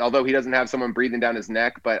Jones, although he doesn't have someone breathing down his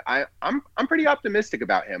neck. But I'm pretty optimistic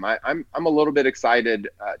about him. I'm a little bit excited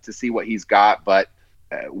to see what he's got. But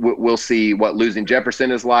we'll see what losing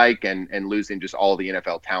Jefferson is like, and losing just all the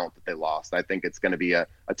NFL talent that they lost. I think it's going to be a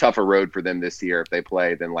tougher road for them this year if they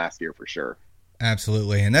play than last year for sure.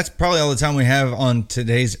 Absolutely. And that's probably all the time we have on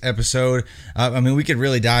today's episode. We could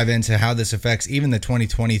really dive into how this affects even the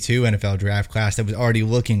 2022 NFL draft class that was already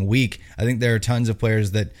looking weak. I think there are tons of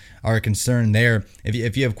players that are concerned there.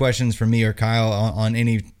 If you have questions for me or Kyle on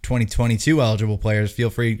any 2022 eligible players, feel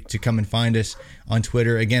free to come and find us on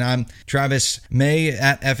Twitter. Again, I'm Travis May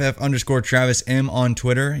at FF_Travis M on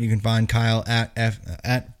Twitter. You can find Kyle at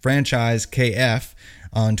FranchiseKF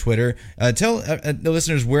on Twitter. Tell the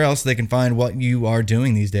listeners where else they can find what you are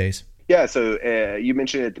doing these days. Yeah, so you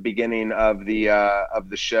mentioned at the beginning of the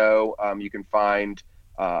show, you can find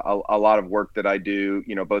a lot of work that I do,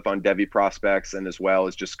 both on Devy prospects and as well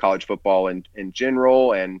as just college football in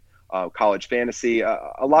general, and college fantasy.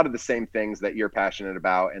 A lot of the same things that you're passionate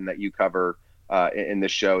about and that you cover in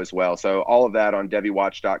this show as well. So all of that on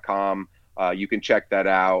DevyWatch.com. You can check that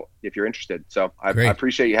out if you're interested. So I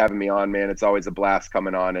appreciate you having me on, man. It's always a blast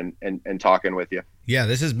coming on and talking with you. Yeah,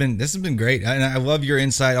 this has been great, and I love your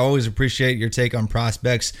insight. I always appreciate your take on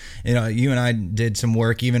prospects. You and I did some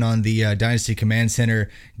work even on the Dynasty Command Center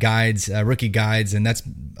guides, rookie guides, and that's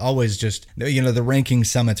always just the ranking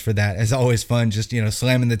summits for that is always fun. Just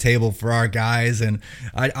slamming the table for our guys, and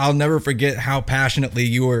I'll never forget how passionately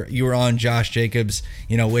you were on Josh Jacobs.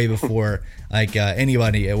 Way before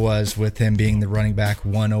anybody it was, with him being the running back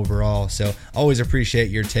 1 overall. So always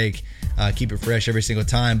appreciate your take. Keep it fresh every single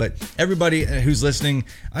time. But everybody who's listening,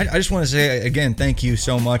 I just want to say again, thank you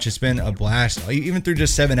so much. It's been a blast, even through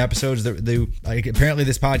just 7 episodes. Apparently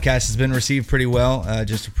this podcast has been received pretty well.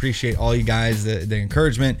 Just appreciate all you guys, the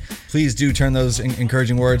encouragement. Please do turn those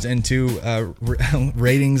encouraging words into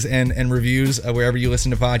ratings and reviews wherever you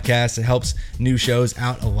listen to podcasts. It helps new shows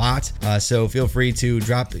out a lot. So feel free to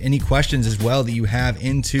drop any questions as well that you have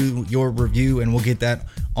into your review, and we'll get that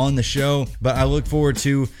on the show. But I look forward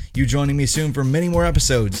to you joining me soon for many more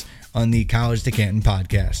episodes on the College to Canton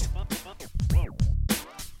podcast.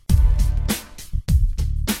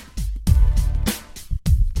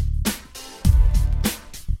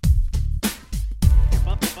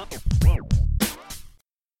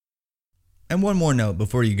 And one more note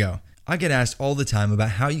before you go. I get asked all the time about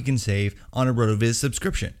how you can save on a RotoViz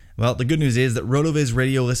subscription. Well, the good news is that RotoViz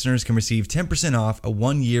radio listeners can receive 10% off a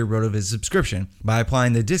 1-year RotoViz subscription by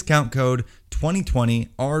applying the discount code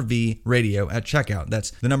 2020RV radio at checkout.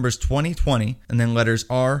 That's the numbers 2020 and then letters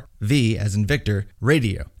RV as in Victor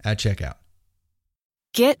radio at checkout.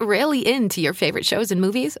 Get really into your favorite shows and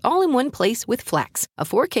movies all in one place with Flex, a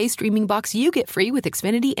 4K streaming box you get free with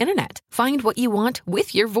Xfinity Internet. Find what you want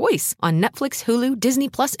with your voice on Netflix, Hulu, Disney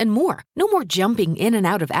Plus, and more. No more jumping in and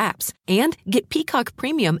out of apps. And get Peacock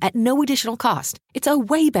Premium at no additional cost. It's a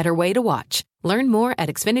way better way to watch. Learn more at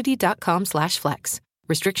Xfinity.com/flex.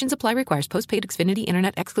 Restrictions apply. Requires postpaid Xfinity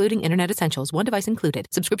Internet excluding Internet Essentials. One device included.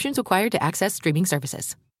 Subscriptions required to access streaming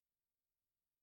services.